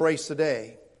us to embrace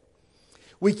today.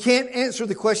 We can't answer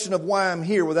the question of why I'm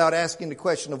here without asking the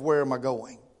question of where am I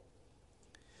going.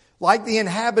 Like the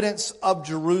inhabitants of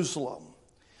Jerusalem,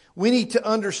 we need to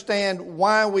understand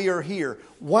why we are here.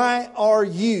 Why are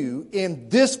you in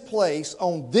this place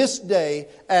on this day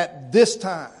at this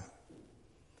time?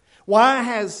 Why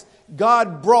has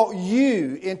God brought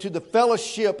you into the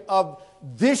fellowship of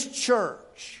this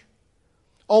church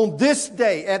on this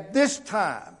day at this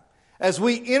time? As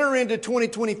we enter into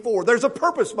 2024, there's a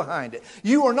purpose behind it.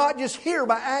 You are not just here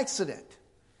by accident.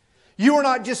 You are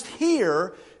not just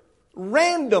here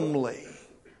randomly.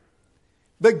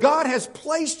 But God has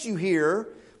placed you here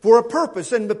for a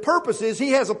purpose. And the purpose is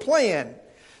He has a plan.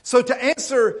 So to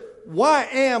answer, why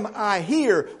am I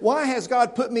here? Why has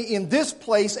God put me in this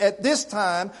place at this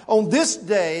time, on this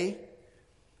day?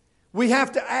 We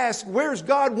have to ask, where's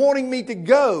God wanting me to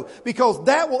go? Because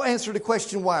that will answer the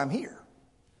question why I'm here.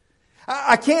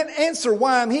 I can't answer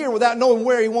why I'm here without knowing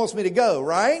where He wants me to go,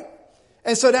 right?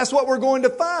 And so that's what we're going to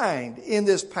find in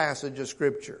this passage of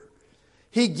Scripture.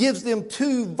 He gives them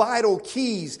two vital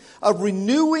keys of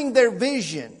renewing their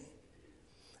vision.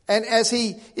 And as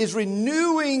He is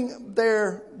renewing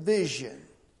their vision,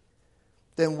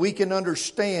 then we can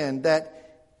understand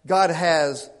that God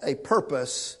has a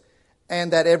purpose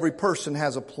and that every person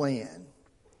has a plan.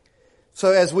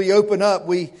 So as we open up,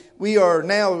 we are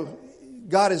now...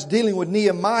 God is dealing with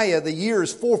Nehemiah. The year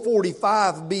is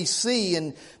 445 BC,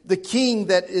 and the king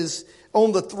that is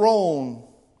on the throne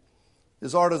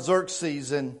is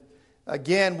Artaxerxes. And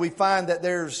again, we find that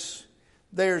there's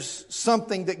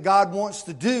something that God wants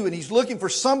to do, and He's looking for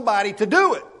somebody to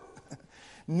do it.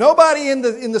 Nobody in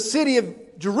the city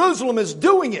of Jerusalem is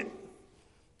doing it.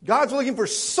 God's looking for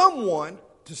someone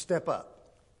to step up,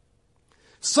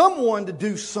 someone to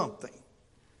do something.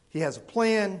 He has a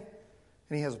plan.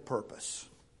 And He has a purpose.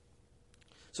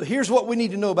 So here's what we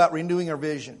need to know about renewing our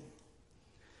vision.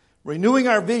 Renewing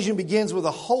our vision begins with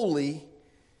a holy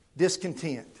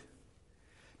discontent.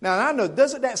 Now, I know,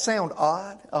 doesn't that sound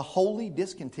odd? A holy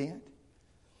discontent?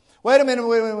 Wait a minute.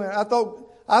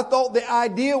 I thought the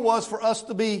idea was for us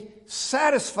to be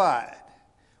satisfied.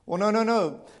 Well,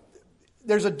 no.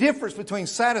 There's a difference between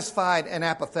satisfied and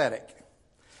apathetic.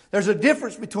 There's a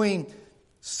difference between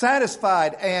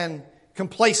satisfied and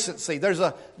complacency. There's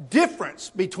a difference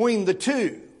between the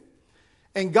two.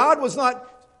 And God was not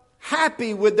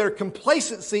happy with their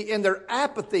complacency and their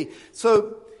apathy.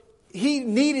 So He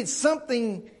needed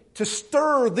something to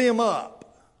stir them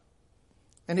up.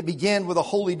 And it began with a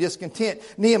holy discontent.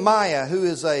 Nehemiah, who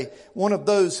is one of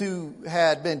those who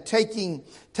had been taken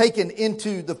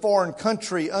into the foreign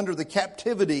country under the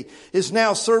captivity, is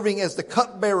now serving as the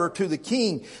cupbearer to the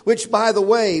king, which, by the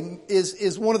way,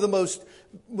 is one of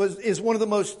the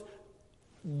most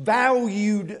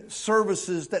valued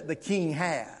services that the king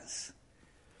has.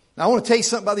 Now, I want to tell you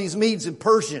something about these Medes and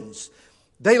Persians.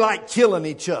 They like killing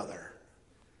each other.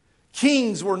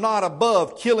 Kings were not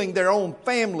above killing their own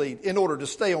family in order to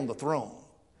stay on the throne.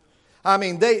 I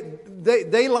mean,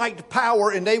 they liked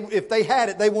power, and if they had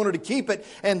it, they wanted to keep it,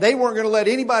 and they weren't going to let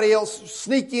anybody else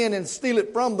sneak in and steal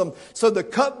it from them. So the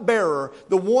cupbearer,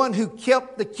 the one who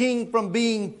kept the king from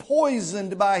being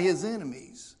poisoned by his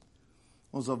enemies,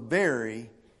 was a very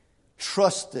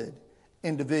trusted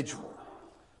individual.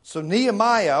 So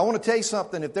Nehemiah, I want to tell you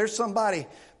something. If there's somebody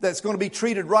that's going to be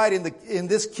treated right in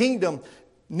this kingdom,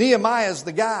 Nehemiah's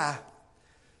the guy.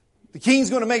 The king's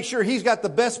going to make sure he's got the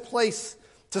best place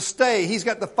to stay. He's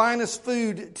got the finest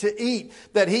food to eat,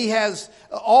 that he has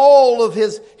all of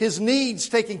his needs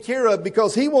taken care of,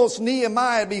 because he wants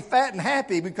Nehemiah to be fat and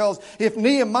happy, because if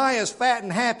Nehemiah is fat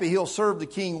and happy, he'll serve the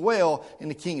king well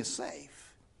and the king is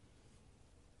safe.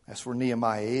 That's where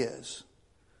Nehemiah is.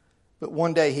 But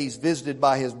one day he's visited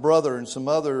by his brother and some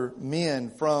other men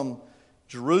from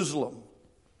Jerusalem.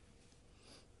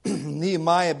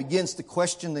 Nehemiah begins to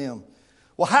question them.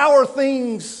 Well, how are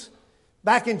things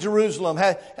back in Jerusalem?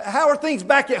 How are things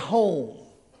back at home?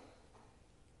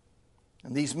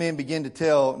 And these men begin to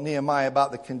tell Nehemiah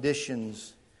about the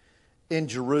conditions in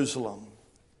Jerusalem.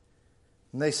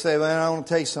 And they say, well, I want to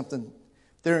tell you something.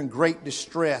 They're in great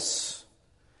distress.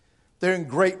 They're in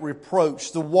great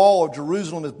reproach. The wall of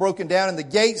Jerusalem is broken down and the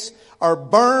gates are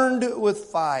burned with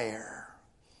fire.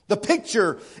 The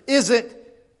picture isn't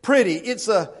pretty. It's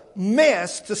a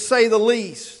mess, to say the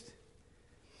least.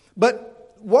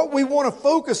 But what we want to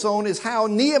focus on is how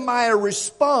Nehemiah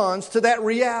responds to that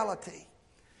reality.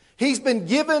 He's been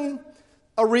given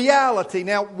a reality.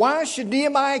 Now, why should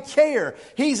Nehemiah care?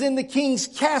 He's in the king's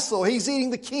castle. He's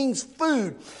eating the king's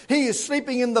food. He is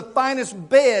sleeping in the finest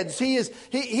beds. He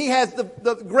has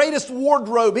the greatest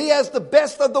wardrobe. He has the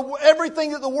best of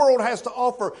everything that the world has to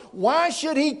offer. Why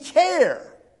should he care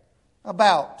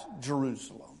about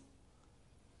Jerusalem?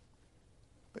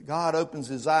 But God opens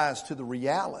his eyes to the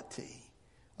reality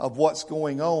of what's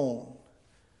going on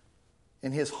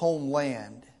in his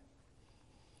homeland.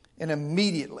 And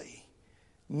immediately,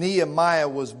 Nehemiah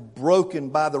was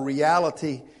broken by the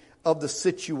reality of the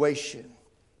situation.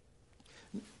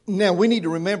 Now, we need to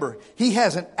remember, he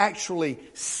hasn't actually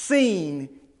seen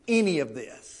any of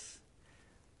this.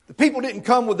 The people didn't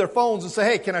come with their phones and say,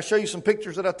 hey, can I show you some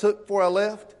pictures that I took before I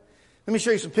left? Let me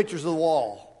show you some pictures of the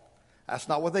wall. That's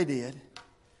not what they did.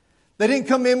 They didn't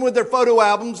come in with their photo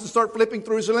albums and start flipping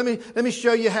through. So let me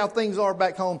show you how things are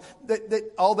back home.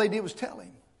 All they did was tell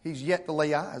him. He's yet to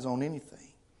lay eyes on anything.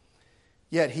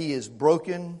 Yet he is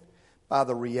broken by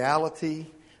the reality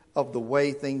of the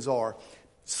way things are.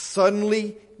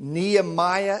 Suddenly,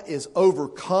 Nehemiah is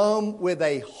overcome with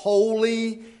a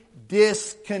holy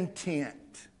discontent.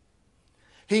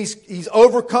 He's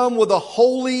overcome with a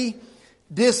holy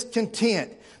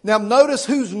discontent. Now notice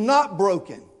who's not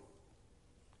broken.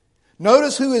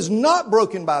 Notice who is not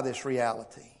broken by this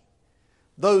reality.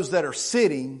 Those that are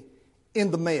sitting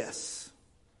in the mess.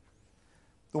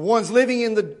 The ones living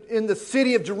in the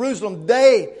city of Jerusalem,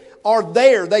 they are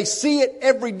there. They see it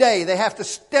every day. They have to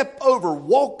step over,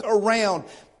 walk around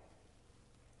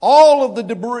all of the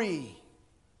debris.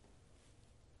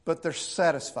 But they're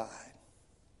satisfied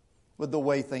with the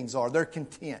way things are. They're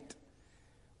content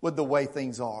with the way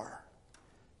things are.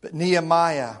 But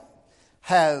Nehemiah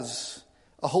has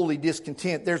a holy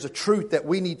discontent. There's a truth that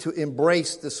we need to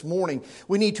embrace this morning.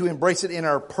 We need to embrace it in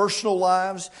our personal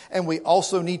lives, and we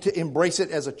also need to embrace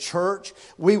it as a church.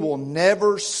 We will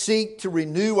never seek to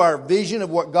renew our vision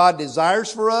of what God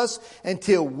desires for us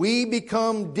until we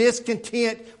become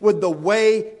discontent with the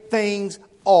way things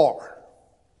are.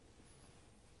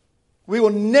 We will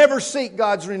never seek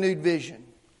God's renewed vision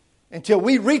until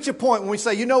we reach a point when we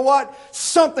say, you know what?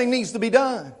 Something needs to be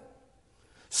done.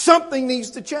 Something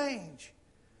needs to change.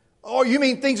 Oh, you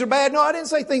mean things are bad? No, I didn't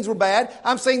say things were bad.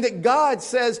 I'm saying that God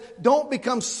says don't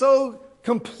become so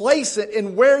complacent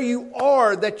in where you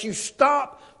are that you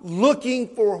stop looking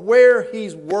for where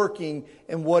He's working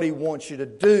and what He wants you to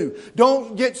do.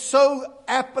 Don't get so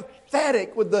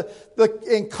apathetic with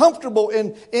and comfortable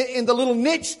in the little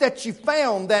niche that you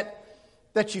found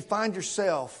that you find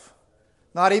yourself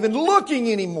not even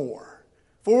looking anymore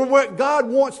for what God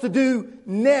wants to do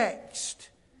next.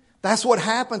 That's what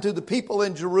happened to the people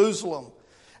in Jerusalem.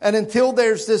 And until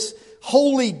there's this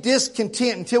holy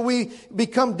discontent, until we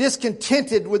become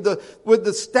discontented with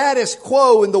the status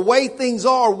quo and the way things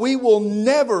are, we will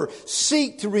never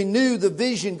seek to renew the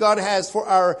vision God has for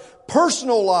our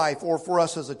personal life or for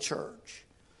us as a church.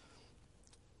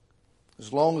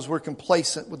 As long as we're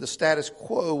complacent with the status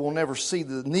quo, we'll never see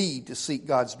the need to seek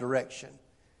God's direction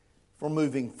for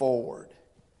moving forward.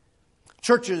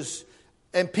 Churches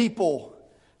and people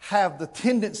have the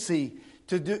tendency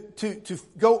to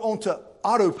go onto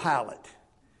autopilot.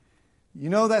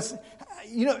 Can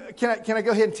I go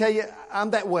ahead and tell you,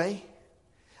 I'm that way.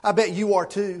 I bet you are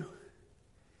too.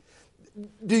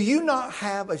 Do you not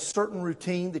have a certain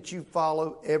routine that you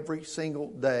follow every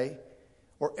single day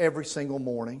or every single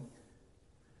morning?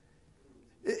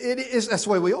 That's the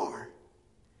way we are.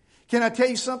 Can I tell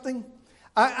you something?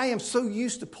 I am so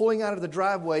used to pulling out of the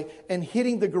driveway and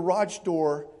hitting the garage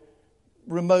door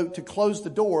remote to close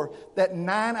the door that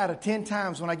 9 out of 10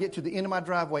 times when I get to the end of my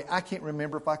driveway, I can't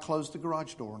remember if I closed the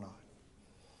garage door or not.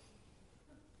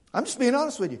 I'm just being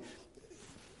honest with you.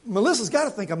 Melissa's got to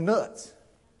think I'm nuts.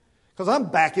 Because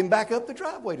I'm backing back up the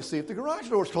driveway to see if the garage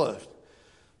door's closed.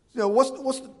 You know,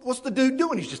 what's the dude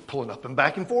doing? He's just pulling up and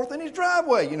back and forth in his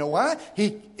driveway. You know why?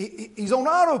 He's on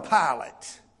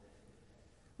autopilot.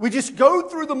 We just go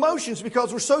through the motions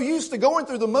because we're so used to going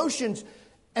through the motions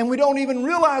and we don't even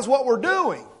realize what we're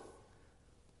doing.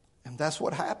 And that's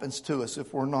what happens to us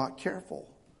if we're not careful.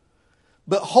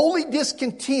 But holy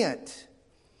discontent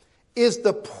is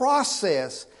the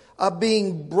process of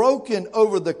being broken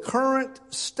over the current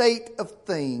state of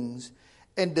things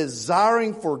and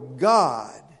desiring for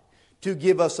God to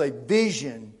give us a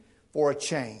vision for a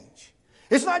change.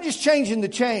 It's not just changing the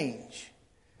change.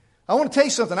 I want to tell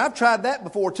you something. I've tried that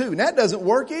before too, and that doesn't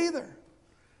work either.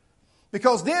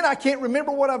 Because then I can't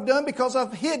remember what I've done because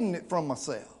I've hidden it from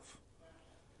myself.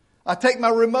 I take my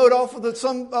remote off of the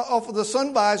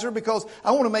sun visor because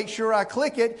I want to make sure I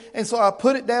click it, and so I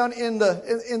put it down in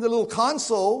the little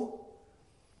console,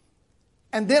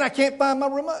 and then I can't find my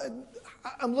remote.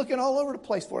 I'm looking all over the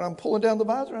place for it. I'm pulling down the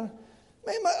visor.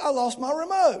 Man, I lost my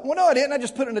remote. Well, no, I didn't. I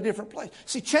just put it in a different place.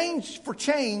 See, change for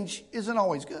change isn't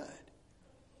always good.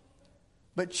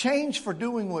 But change for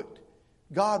doing what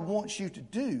God wants you to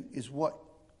do is what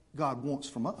God wants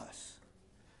from us.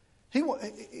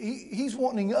 He's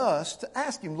wanting us to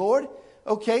ask Him, Lord,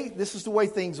 okay, this is the way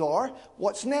things are.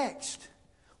 What's next?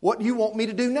 What do you want me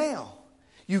to do now?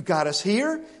 You got us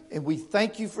here, and we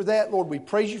thank you for that. Lord, we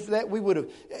praise you for that. We would have,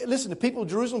 listen, the people of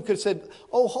Jerusalem could have said,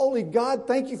 oh, holy God,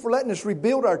 thank you for letting us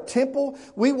rebuild our temple.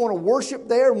 We want to worship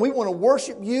there, and we want to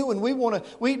worship you, and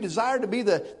we desire to be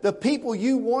the people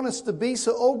you want us to be.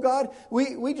 So, oh God,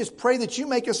 we just pray that you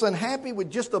make us unhappy with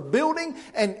just a building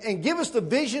and give us the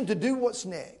vision to do what's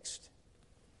next.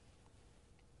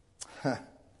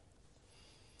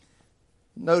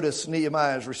 Notice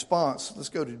Nehemiah's response. Let's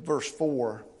go to verse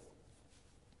 4.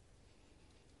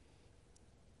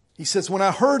 He says, when I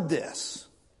heard this,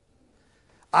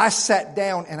 I sat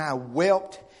down and I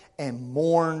wept and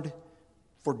mourned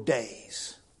for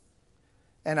days.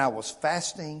 And I was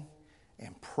fasting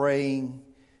and praying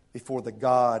before the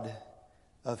God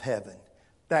of heaven.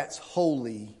 That's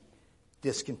holy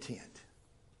discontent.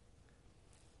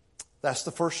 That's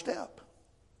the first step.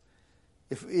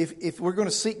 If we're going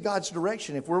to seek God's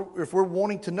direction, if we're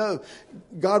wanting to know,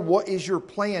 God, what is your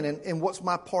plan and what's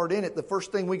my part in it? The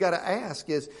first thing we got to ask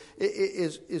is,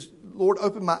 Lord,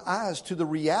 open my eyes to the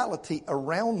reality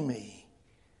around me.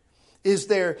 Is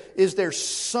there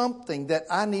something that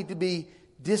I need to be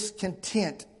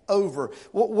discontent over?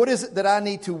 What is it that I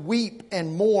need to weep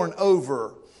and mourn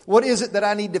over? What is it that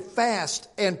I need to fast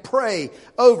and pray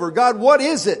over? God, what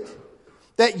is it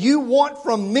that you want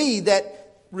from me that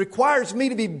requires me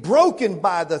to be broken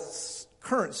by the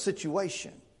current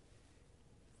situation?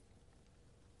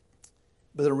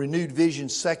 But a renewed vision,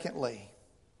 secondly,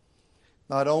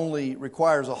 not only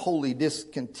requires a holy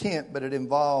discontent, but it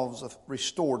involves a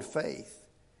restored faith.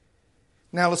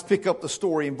 Now let's pick up the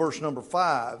story in verse number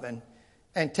 5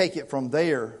 and take it from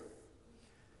there.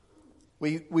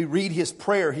 We read his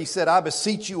prayer. He said, I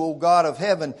beseech you, O God of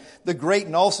heaven, the great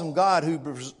and awesome God who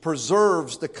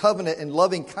preserves the covenant and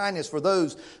loving kindness for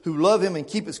those who love him and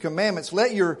keep his commandments.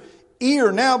 Let your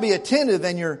ear now be attentive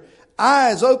and your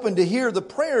eyes open to hear the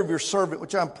prayer of your servant,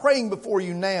 which I'm praying before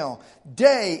you now,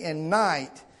 day and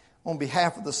night, on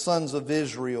behalf of the sons of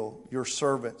Israel, your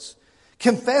servants,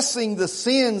 confessing the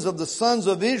sins of the sons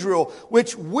of Israel,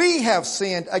 which we have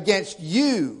sinned against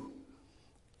you.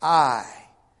 I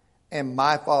and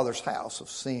my father's house have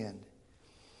sinned.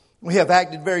 We have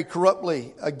acted very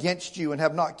corruptly against you and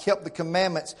have not kept the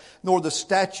commandments, nor the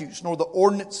statutes, nor the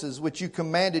ordinances which you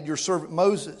commanded your servant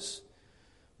Moses.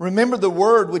 Remember the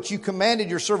word which you commanded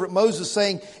your servant Moses,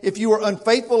 saying, if you are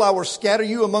unfaithful, I will scatter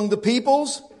you among the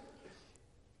peoples.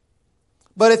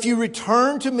 But if you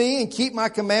return to me and keep my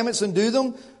commandments and do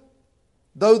them,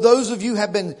 though those of you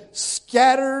have been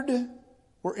scattered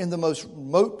or in the most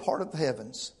remote part of the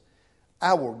heavens,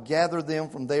 I will gather them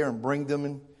from there and bring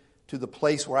them to the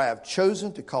place where I have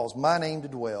chosen to cause my name to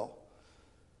dwell.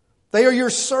 They are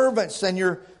your servants and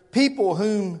your people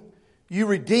whom you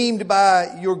redeemed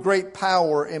by your great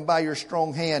power and by your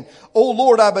strong hand. O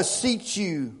Lord, I beseech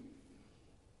you,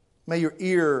 may your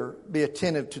ear be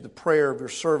attentive to the prayer of your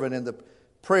servant and the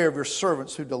prayer of your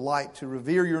servants who delight to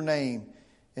revere your name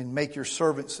and make your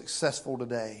servant successful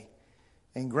today.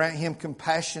 And grant him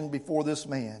compassion before this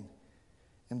man.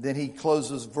 And then he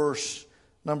closes verse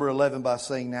number 11 by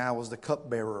saying, now I was the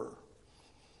cupbearer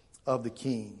of the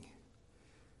king.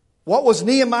 What was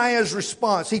Nehemiah's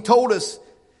response? He told us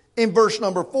in verse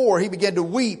number 4, he began to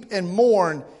weep and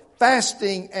mourn,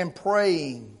 fasting and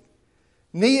praying.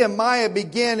 Nehemiah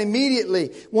began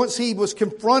immediately, once he was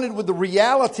confronted with the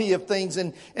reality of things,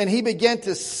 and he began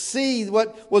to see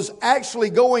what was actually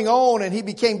going on, and he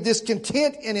became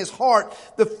discontent in his heart.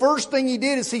 The first thing he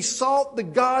did is he sought the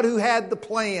God who had the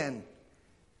plan.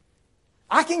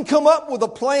 I can come up with a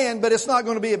plan, but it's not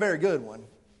going to be a very good one.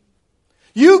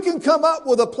 You can come up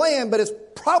with a plan, but it's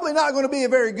probably not going to be a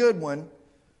very good one.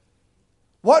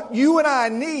 What you and I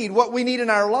need, what we need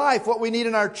in our life, what we need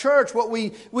in our church, what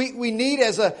we need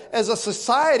as a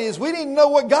society is we need to know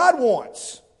what God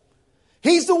wants.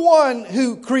 He's the one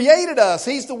who created us.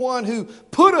 He's the one who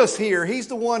put us here. He's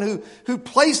the one who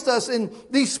placed us in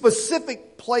these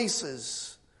specific places.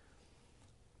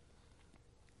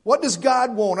 What does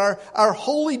God want? Our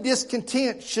holy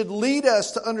discontent should lead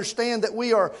us to understand that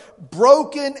we are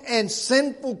broken and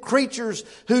sinful creatures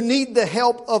who need the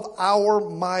help of our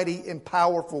mighty and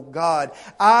powerful God.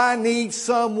 I need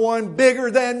someone bigger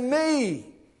than me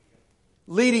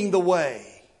leading the way.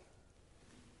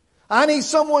 I need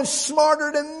someone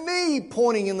smarter than me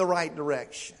pointing in the right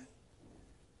direction.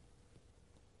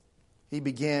 He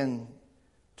began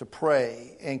to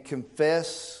pray and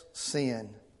confess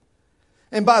sin.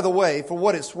 And by the way, for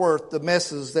what it's worth, the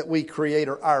messes that we create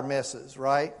are our messes,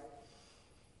 right?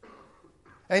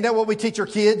 Ain't that what we teach our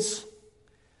kids?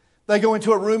 They go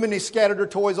into a room and they scatter their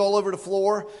toys all over the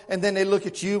floor, and then they look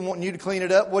at you and want you to clean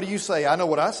it up. What do you say? I know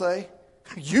what I say.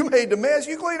 You made the mess,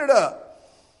 you clean it up.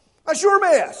 That's your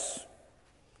mess.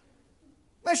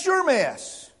 That's your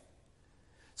mess.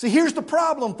 See, here's the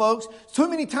problem, folks. Too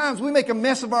many times we make a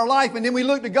mess of our life, and then we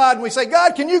look to God and we say,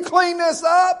 God, can you clean this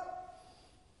up?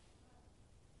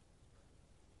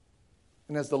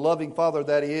 And as the loving Father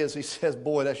that He is, He says,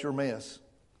 boy, that's your mess.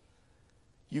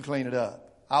 You clean it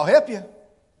up. I'll help you.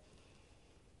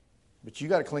 But you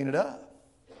got to clean it up.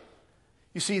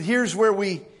 You see, here's where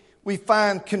we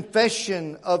find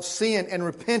confession of sin and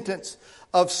repentance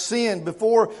of sin.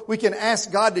 Before we can ask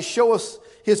God to show us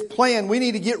His plan, we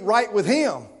need to get right with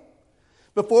Him.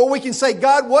 Before we can say,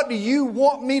 God, what do you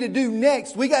want me to do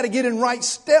next? We got to get in right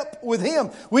step with Him.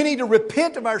 We need to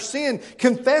repent of our sin,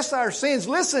 confess our sins.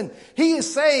 Listen, He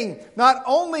is saying, not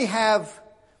only have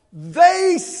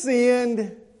they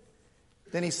sinned,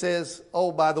 then He says,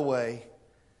 oh, by the way,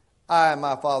 I and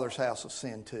my Father's house have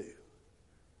sinned too.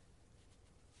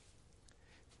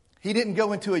 He didn't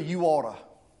go into a you oughta.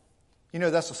 You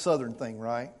know, that's a southern thing,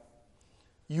 right?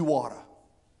 You oughta.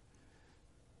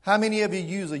 How many of you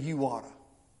use a you oughta?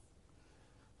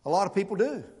 A lot of people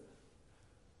do.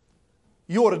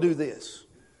 You ought to do this.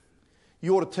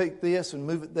 You ought to take this and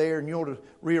move it there, and you ought to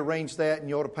rearrange that, and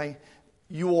you ought to paint.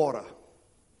 You ought to.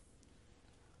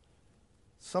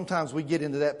 Sometimes we get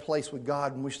into that place with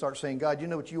God and we start saying, God, you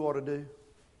know what you ought to do?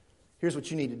 Here's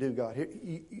what you need to do, God.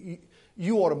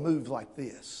 You ought to move like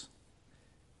this.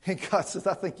 And God says,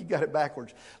 I think you got it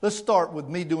backwards. Let's start with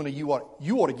me doing a you ought.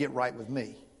 You ought to get right with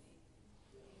me.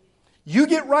 You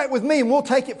get right with me and we'll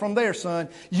take it from there, son.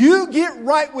 You get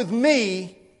right with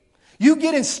me. You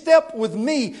get in step with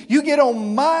me. You get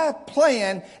on my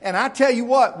plan. And I tell you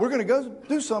what, we're going to go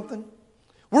do something.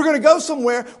 We're going to go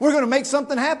somewhere. We're going to make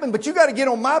something happen. But you got to get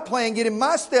on my plan, get in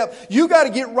my step. You got to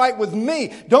get right with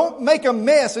me. Don't make a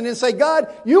mess and then say, God,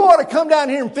 you ought to come down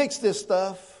here and fix this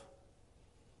stuff.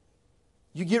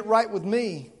 You get right with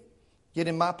me. Get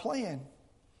in my plan.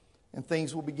 And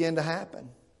things will begin to happen.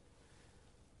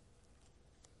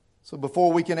 So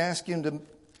before we can ask Him to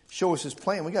show us His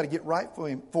plan, we got to get right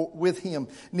with Him.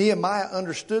 Nehemiah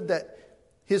understood that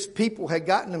his people had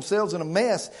gotten themselves in a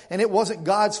mess, and it wasn't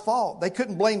God's fault. They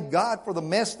couldn't blame God for the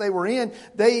mess they were in.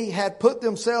 They had put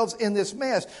themselves in this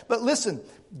mess. But listen,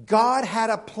 God had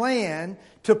a plan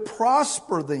to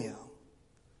prosper them.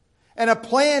 And a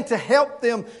plan to help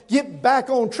them get back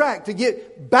on track, to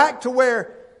get back to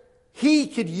where He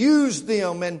could use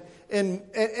them and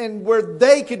where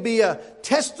they could be a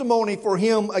testimony for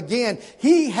Him again.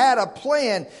 He had a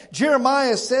plan.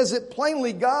 Jeremiah says it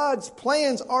plainly, God's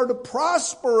plans are to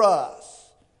prosper us.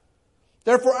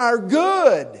 They're for our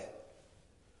good,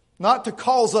 not to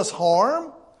cause us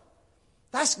harm.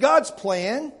 That's God's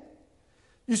plan.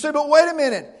 You say, but wait a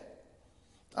minute.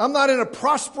 I'm not in a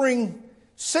prospering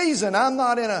season. I'm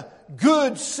not in a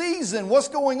good season. What's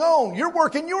going on? You're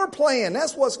working your plan.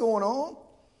 That's what's going on.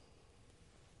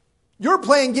 Your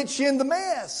plan gets you in the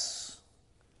mess.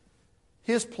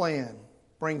 His plan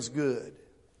brings good.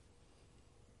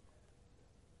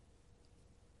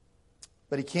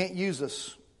 But He can't use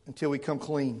us until we come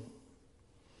clean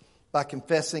by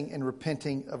confessing and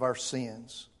repenting of our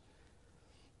sins.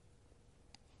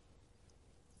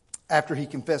 After he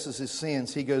confesses his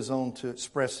sins, he goes on to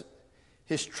express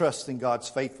his trust in God's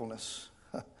faithfulness.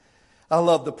 I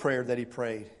love the prayer that he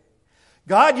prayed.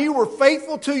 God, you were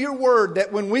faithful to your word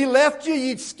that when we left you,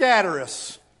 you'd scatter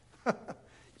us.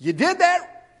 You did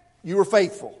that. You were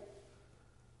faithful.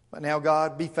 But now,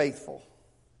 God, be faithful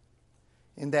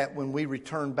in that when we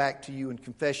return back to you in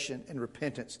confession and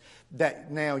repentance,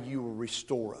 that now you will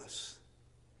restore us.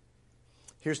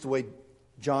 Here's the way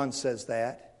John says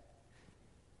that.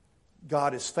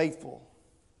 God is faithful,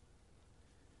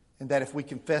 and that if we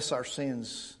confess our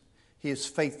sins, He is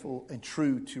faithful and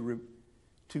true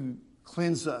to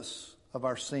cleanse us of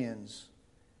our sins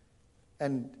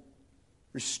and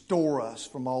restore us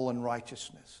from all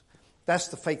unrighteousness. That's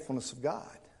the faithfulness of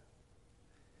God.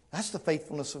 That's the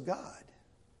faithfulness of God.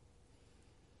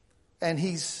 And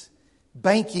He's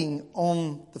banking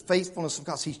on the faithfulness of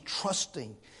God. He's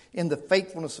trusting in the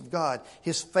faithfulness of God.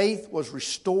 His faith was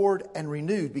restored and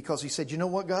renewed because he said, you know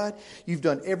what, God? You've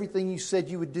done everything you said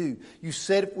you would do. You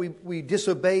said if we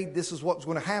disobeyed, this is what was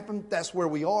going to happen. That's where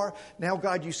we are. Now,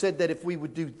 God, you said that if we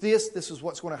would do this, this is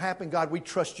what's going to happen. God, we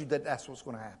trust you that that's what's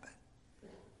going to happen.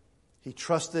 He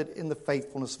trusted in the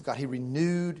faithfulness of God. He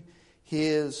renewed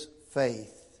his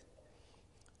faith.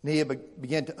 Nehemiah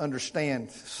began to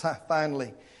understand,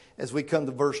 finally, as we come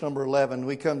to verse number 11,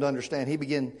 we come to understand. He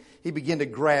began to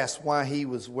grasp why he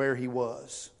was where he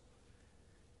was.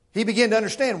 He began to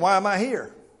understand, why am I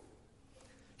here?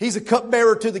 He's a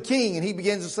cupbearer to the king, and he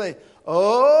begins to say,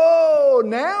 oh,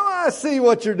 now I see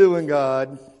what you're doing,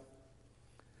 God.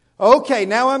 Okay,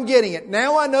 now I'm getting it.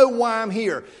 Now I know why I'm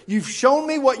here. You've shown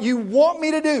me what you want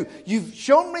me to do. You've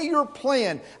shown me your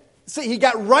plan. See, he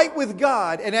got right with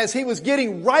God, and as he was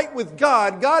getting right with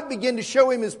God, God began to show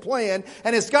him his plan.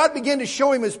 And as God began to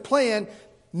show him his plan,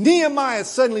 Nehemiah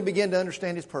suddenly began to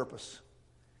understand his purpose.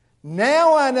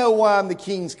 Now I know why I'm the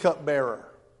king's cupbearer.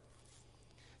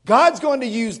 God's going to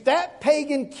use that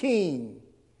pagan king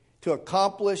to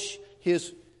accomplish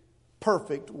his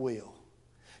perfect will.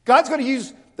 God's going to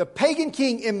use the pagan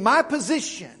king in my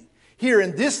position here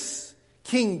in this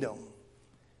kingdom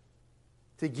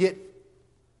to get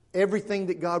everything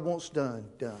that God wants done.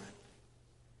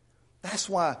 That's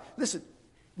why, listen,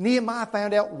 Nehemiah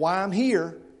found out why I'm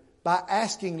here by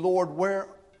asking, Lord, where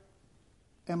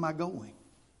am I going?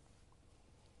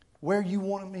 Where you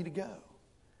wanted me to go?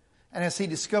 And as he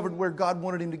discovered where God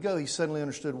wanted him to go, he suddenly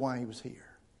understood why he was here.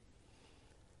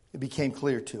 It became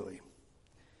clear to him.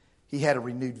 He had a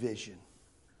renewed vision.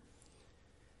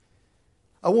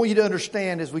 I want you to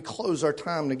understand as we close our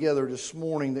time together this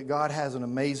morning that God has an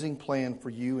amazing plan for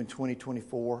you in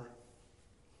 2024.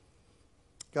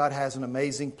 God has an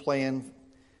amazing plan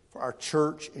for our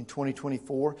church in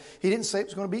 2024. He didn't say it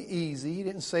was going to be easy. He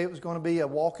didn't say it was going to be a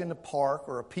walk in the park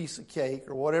or a piece of cake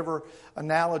or whatever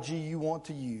analogy you want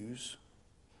to use.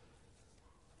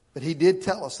 But He did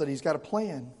tell us that He's got a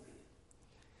plan.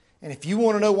 And if you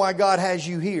want to know why God has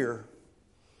you here,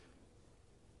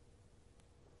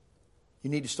 you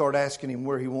need to start asking Him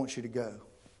where He wants you to go.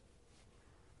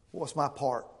 What's my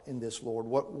part in this, Lord?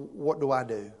 What do I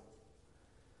do?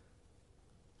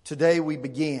 Today we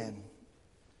begin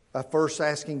by first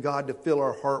asking God to fill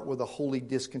our heart with a holy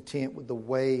discontent with the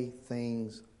way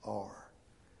things are.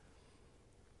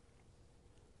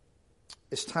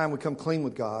 It's time we come clean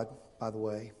with God, by the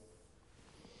way,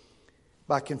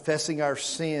 by confessing our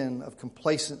sin of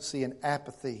complacency and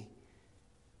apathy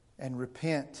and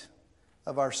repent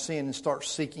of our sin and start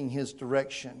seeking His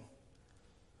direction.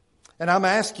 And I'm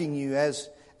asking you as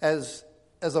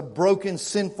a broken,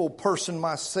 sinful person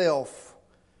myself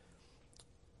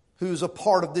who's a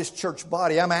part of this church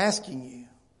body, I'm asking you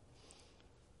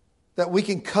that we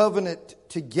can covenant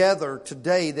together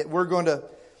today that we're going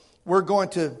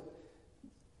to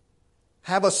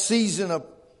have a season of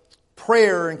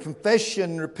prayer and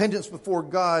confession and repentance before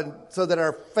God so that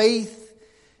our faith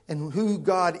and who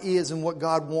God is and what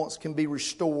God wants can be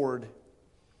restored.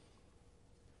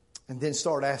 And then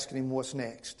start asking Him what's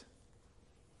next.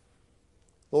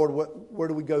 Lord, where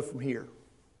do we go from here?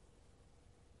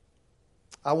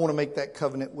 I want to make that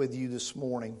covenant with you this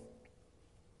morning.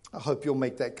 I hope you'll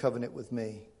make that covenant with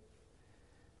me.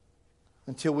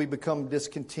 Until we become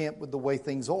discontent with the way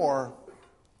things are,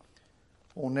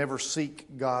 we'll never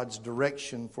seek God's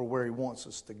direction for where He wants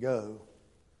us to go.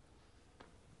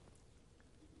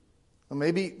 Or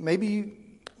maybe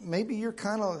you're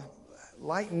kind of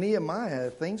like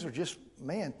Nehemiah. Things are just,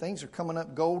 things are coming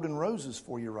up gold and roses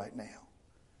for you right now.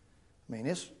 I mean,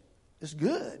 it's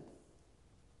good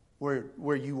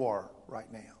where you are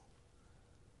right now.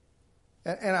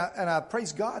 And I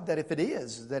praise God that if it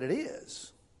is, that it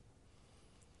is.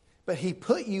 But He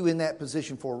put you in that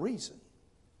position for a reason.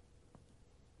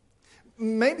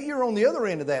 Maybe you're on the other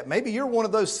end of that. Maybe you're one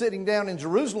of those sitting down in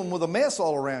Jerusalem with a mess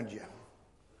all around you.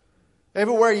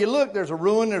 Everywhere you look, there's a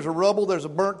ruin, there's a rubble, there's a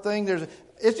burnt thing.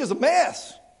 It's just a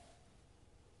mess.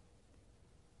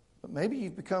 But maybe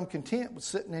you've become content with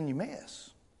sitting in your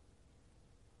mess.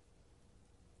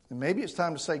 And maybe it's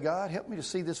time to say, God, help me to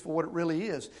see this for what it really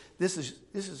is. This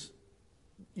is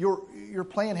your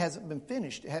plan hasn't been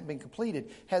finished, it hasn't been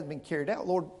completed, hasn't been carried out.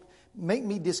 Lord, make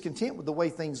me discontent with the way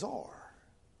things are.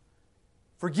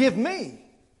 Forgive me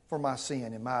for my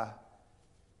sin and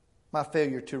my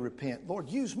failure to repent. Lord,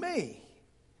 use me.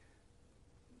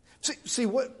 See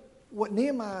what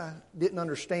Nehemiah didn't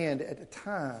understand at the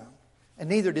time, and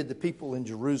neither did the people in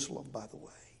Jerusalem, by the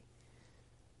way.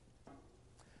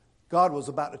 God was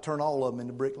about to turn all of them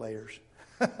into bricklayers.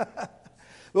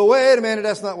 But wait a minute,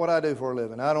 that's not what I do for a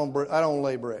living. I don't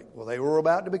lay brick. Well, they were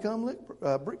about to become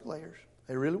bricklayers.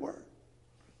 They really were.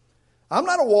 I'm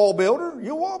not a wall builder.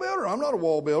 You a wall builder? I'm not a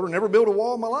wall builder. Never built a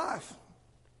wall in my life.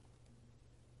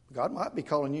 God might be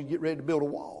calling you to get ready to build a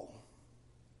wall.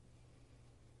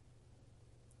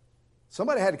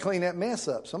 Somebody had to clean that mess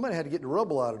up. Somebody had to get the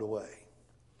rubble out of the way.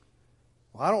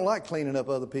 Well, I don't like cleaning up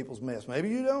other people's mess. Maybe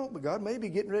you don't, but God may be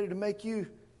getting ready to make you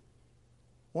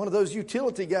one of those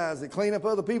utility guys that clean up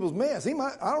other people's mess. I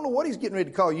don't know what He's getting ready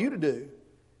to call you to do.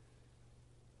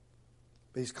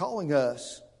 But He's calling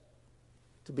us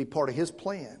to be part of His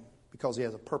plan because He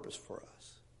has a purpose for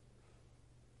us.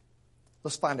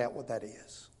 Let's find out what that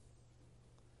is.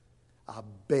 I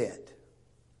bet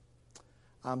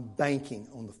I'm banking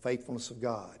on the faithfulness of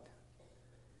God.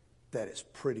 That is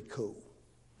pretty cool.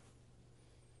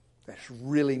 That's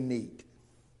really neat.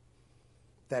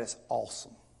 That is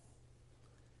awesome.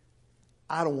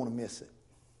 I don't want to miss it.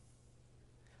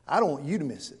 I don't want you to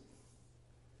miss it.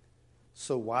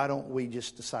 So why don't we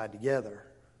just decide together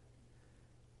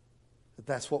that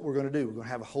that's what we're going to do? We're going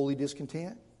to have a holy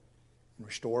discontent and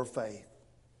restore our faith.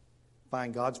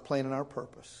 Find God's plan and our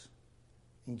purpose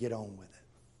and get on with it.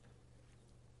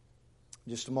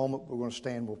 In just a moment, we're going to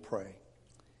stand, we'll pray.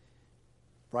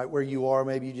 Right where you are,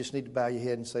 maybe you just need to bow your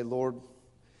head and say, Lord,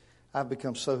 I've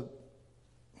become so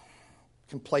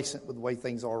complacent with the way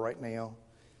things are right now.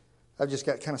 I've just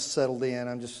got kind of settled in.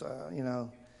 I'm just,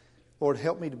 Lord,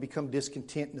 help me to become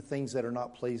discontent in the things that are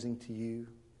not pleasing to you.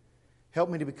 Help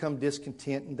me to become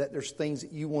discontent in that there's things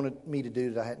that you wanted me to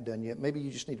do that I hadn't done yet. Maybe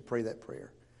you just need to pray that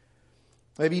prayer.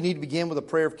 Maybe you need to begin with a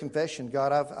prayer of confession.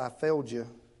 God, I've failed you.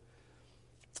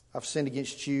 I've sinned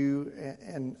against you,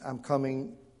 and I'm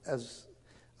coming as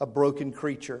a broken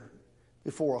creature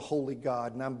before a holy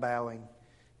God, and I'm bowing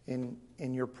in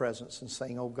your presence and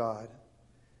saying, oh God,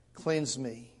 cleanse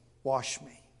me, wash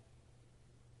me,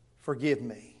 forgive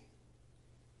me,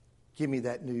 give me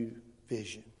that new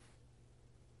vision.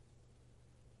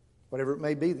 Whatever it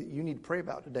may be that you need to pray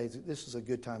about today, this is a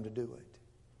good time to do it.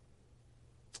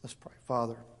 Let's pray.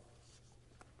 Father,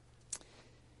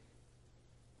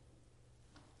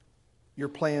 your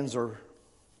plans are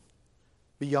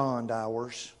beyond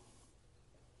ours.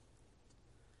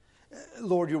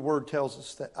 Lord, your word tells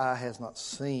us that eye has not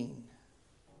seen,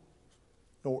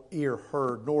 nor ear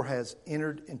heard, nor has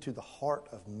entered into the heart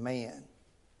of man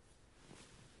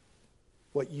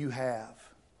what you have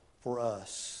for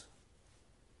us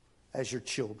as your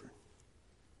children.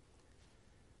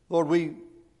 Lord, we're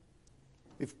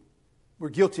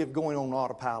guilty of going on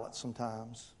autopilot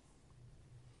sometimes,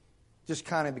 just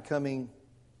kind of becoming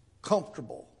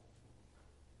comfortable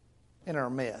in our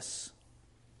mess,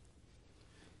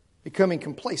 becoming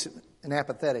complacent and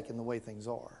apathetic in the way things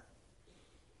are.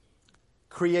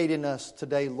 Create in us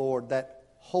today, Lord, that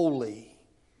holy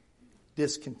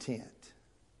discontent,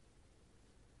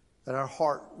 that our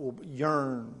heart will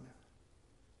yearn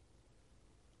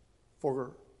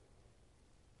for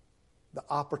the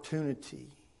opportunity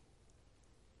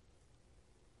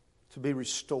to be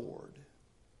restored.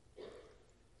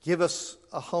 Give us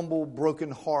a humble,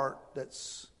 broken heart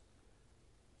that's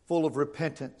full of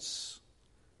repentance.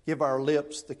 Give our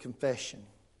lips the confession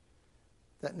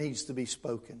that needs to be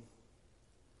spoken.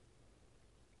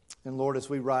 And Lord, as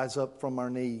we rise up from our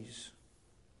knees,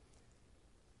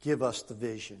 give us the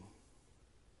vision,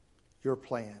 your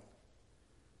plan,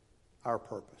 our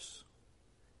purpose.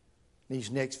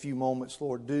 These next few moments,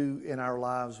 Lord, do in our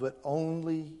lives what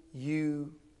only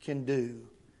you can do.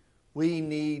 We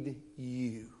need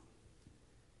you.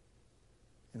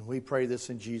 And we pray this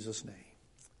in Jesus' name.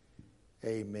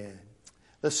 Amen.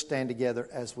 Let's stand together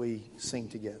as we sing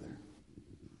together.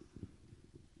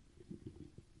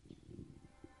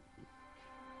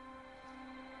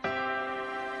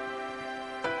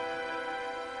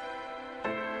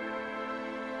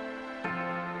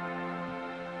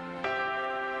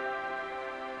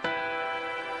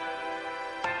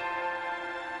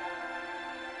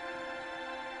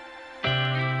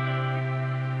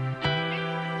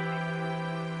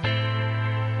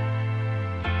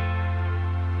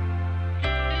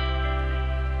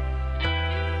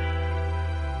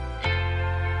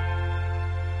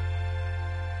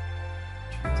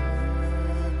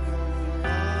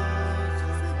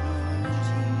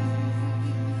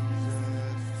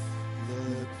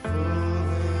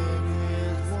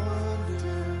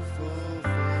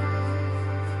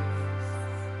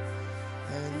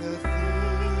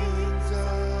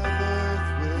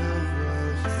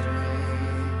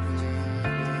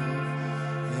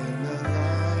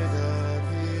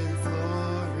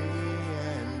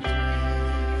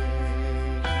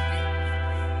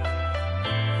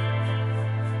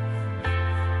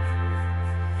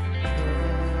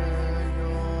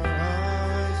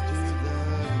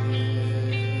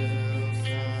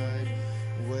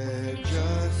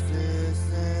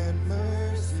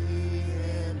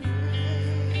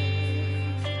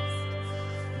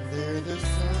 where the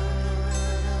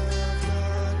Son of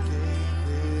God gave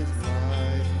His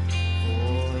life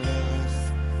for us,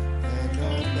 and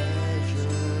our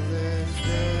measureless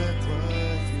debt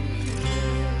was erased.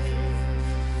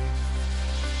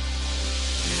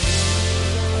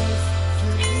 To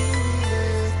You we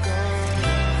lift our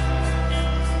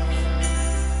eyes.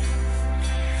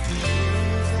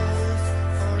 Jesus,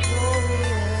 our glory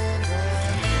and our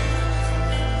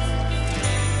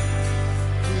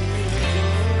we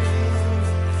adore You,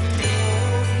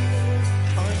 behold You,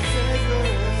 our Savior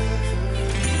and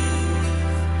true.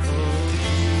 Oh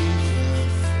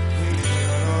Jesus, we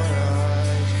turn our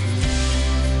eyes to You.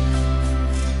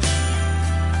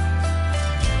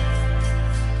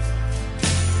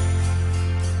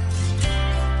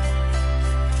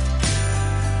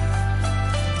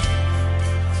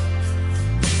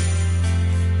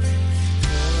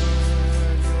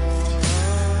 Turn your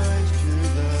eyes to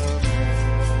the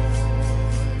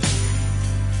morn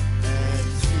and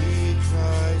see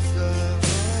Christ the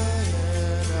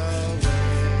Lion awake.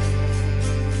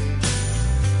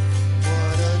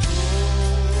 What a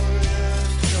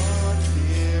glorious dawn,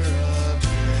 fear of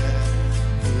death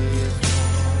is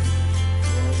gone,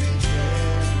 for we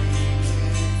carry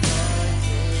His light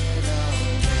in our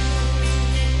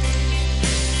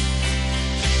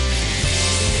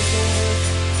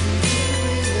To You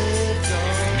we lift our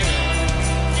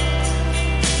eyes.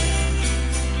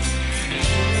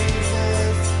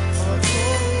 Jesus, our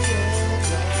glory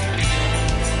and our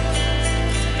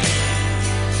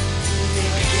we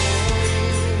adore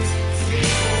You,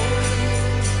 behold You,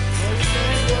 our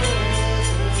Savior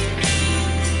and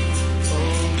true.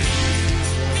 Oh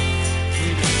Jesus, we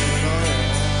turn our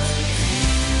eyes to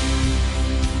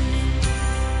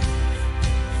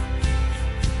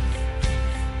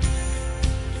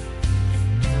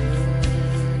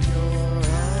Turn your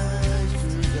eyes to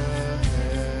the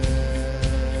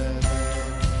heavens.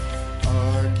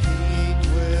 Our King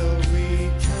will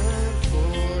return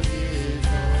for His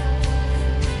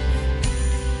own.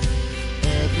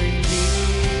 Every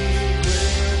knee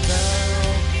will bow,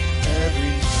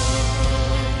 every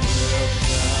tongue will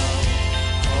shout.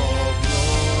 All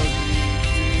glory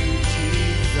to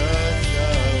Jesus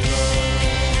alone.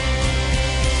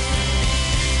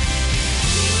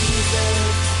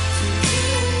 Jesus, to You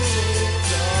we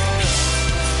lift our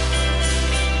eyes.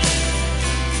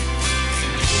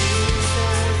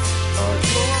 Jesus, our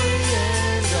glory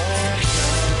and our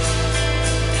pride.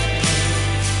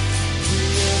 We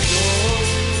adore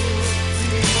You,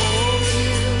 behold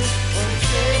You, our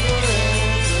Savior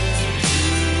and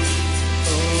true.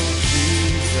 Oh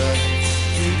Jesus,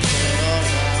 we turn our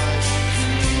eyes to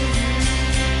You.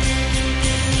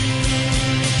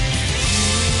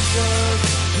 Jesus,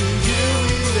 to You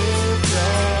we lift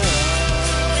our eyes.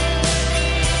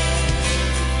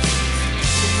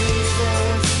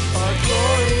 Jesus, our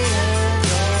glory and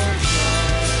our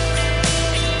pride.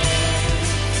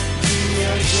 We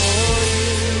adore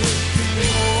You,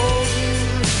 behold You,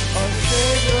 our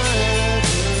Savior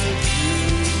and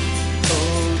true.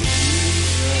 Oh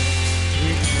Jesus, we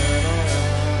turn our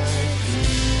eyes to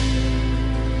You.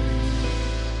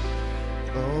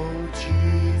 Oh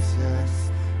Jesus,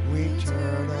 we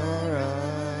turn our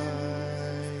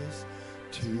eyes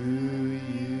to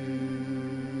You.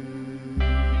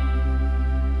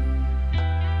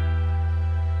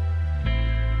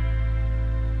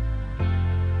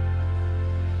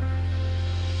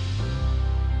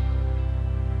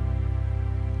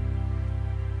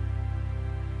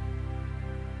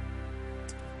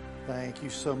 Thank you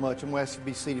so much. I'm going to ask you to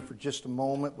be seated for just a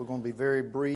moment. We're going to be very brief.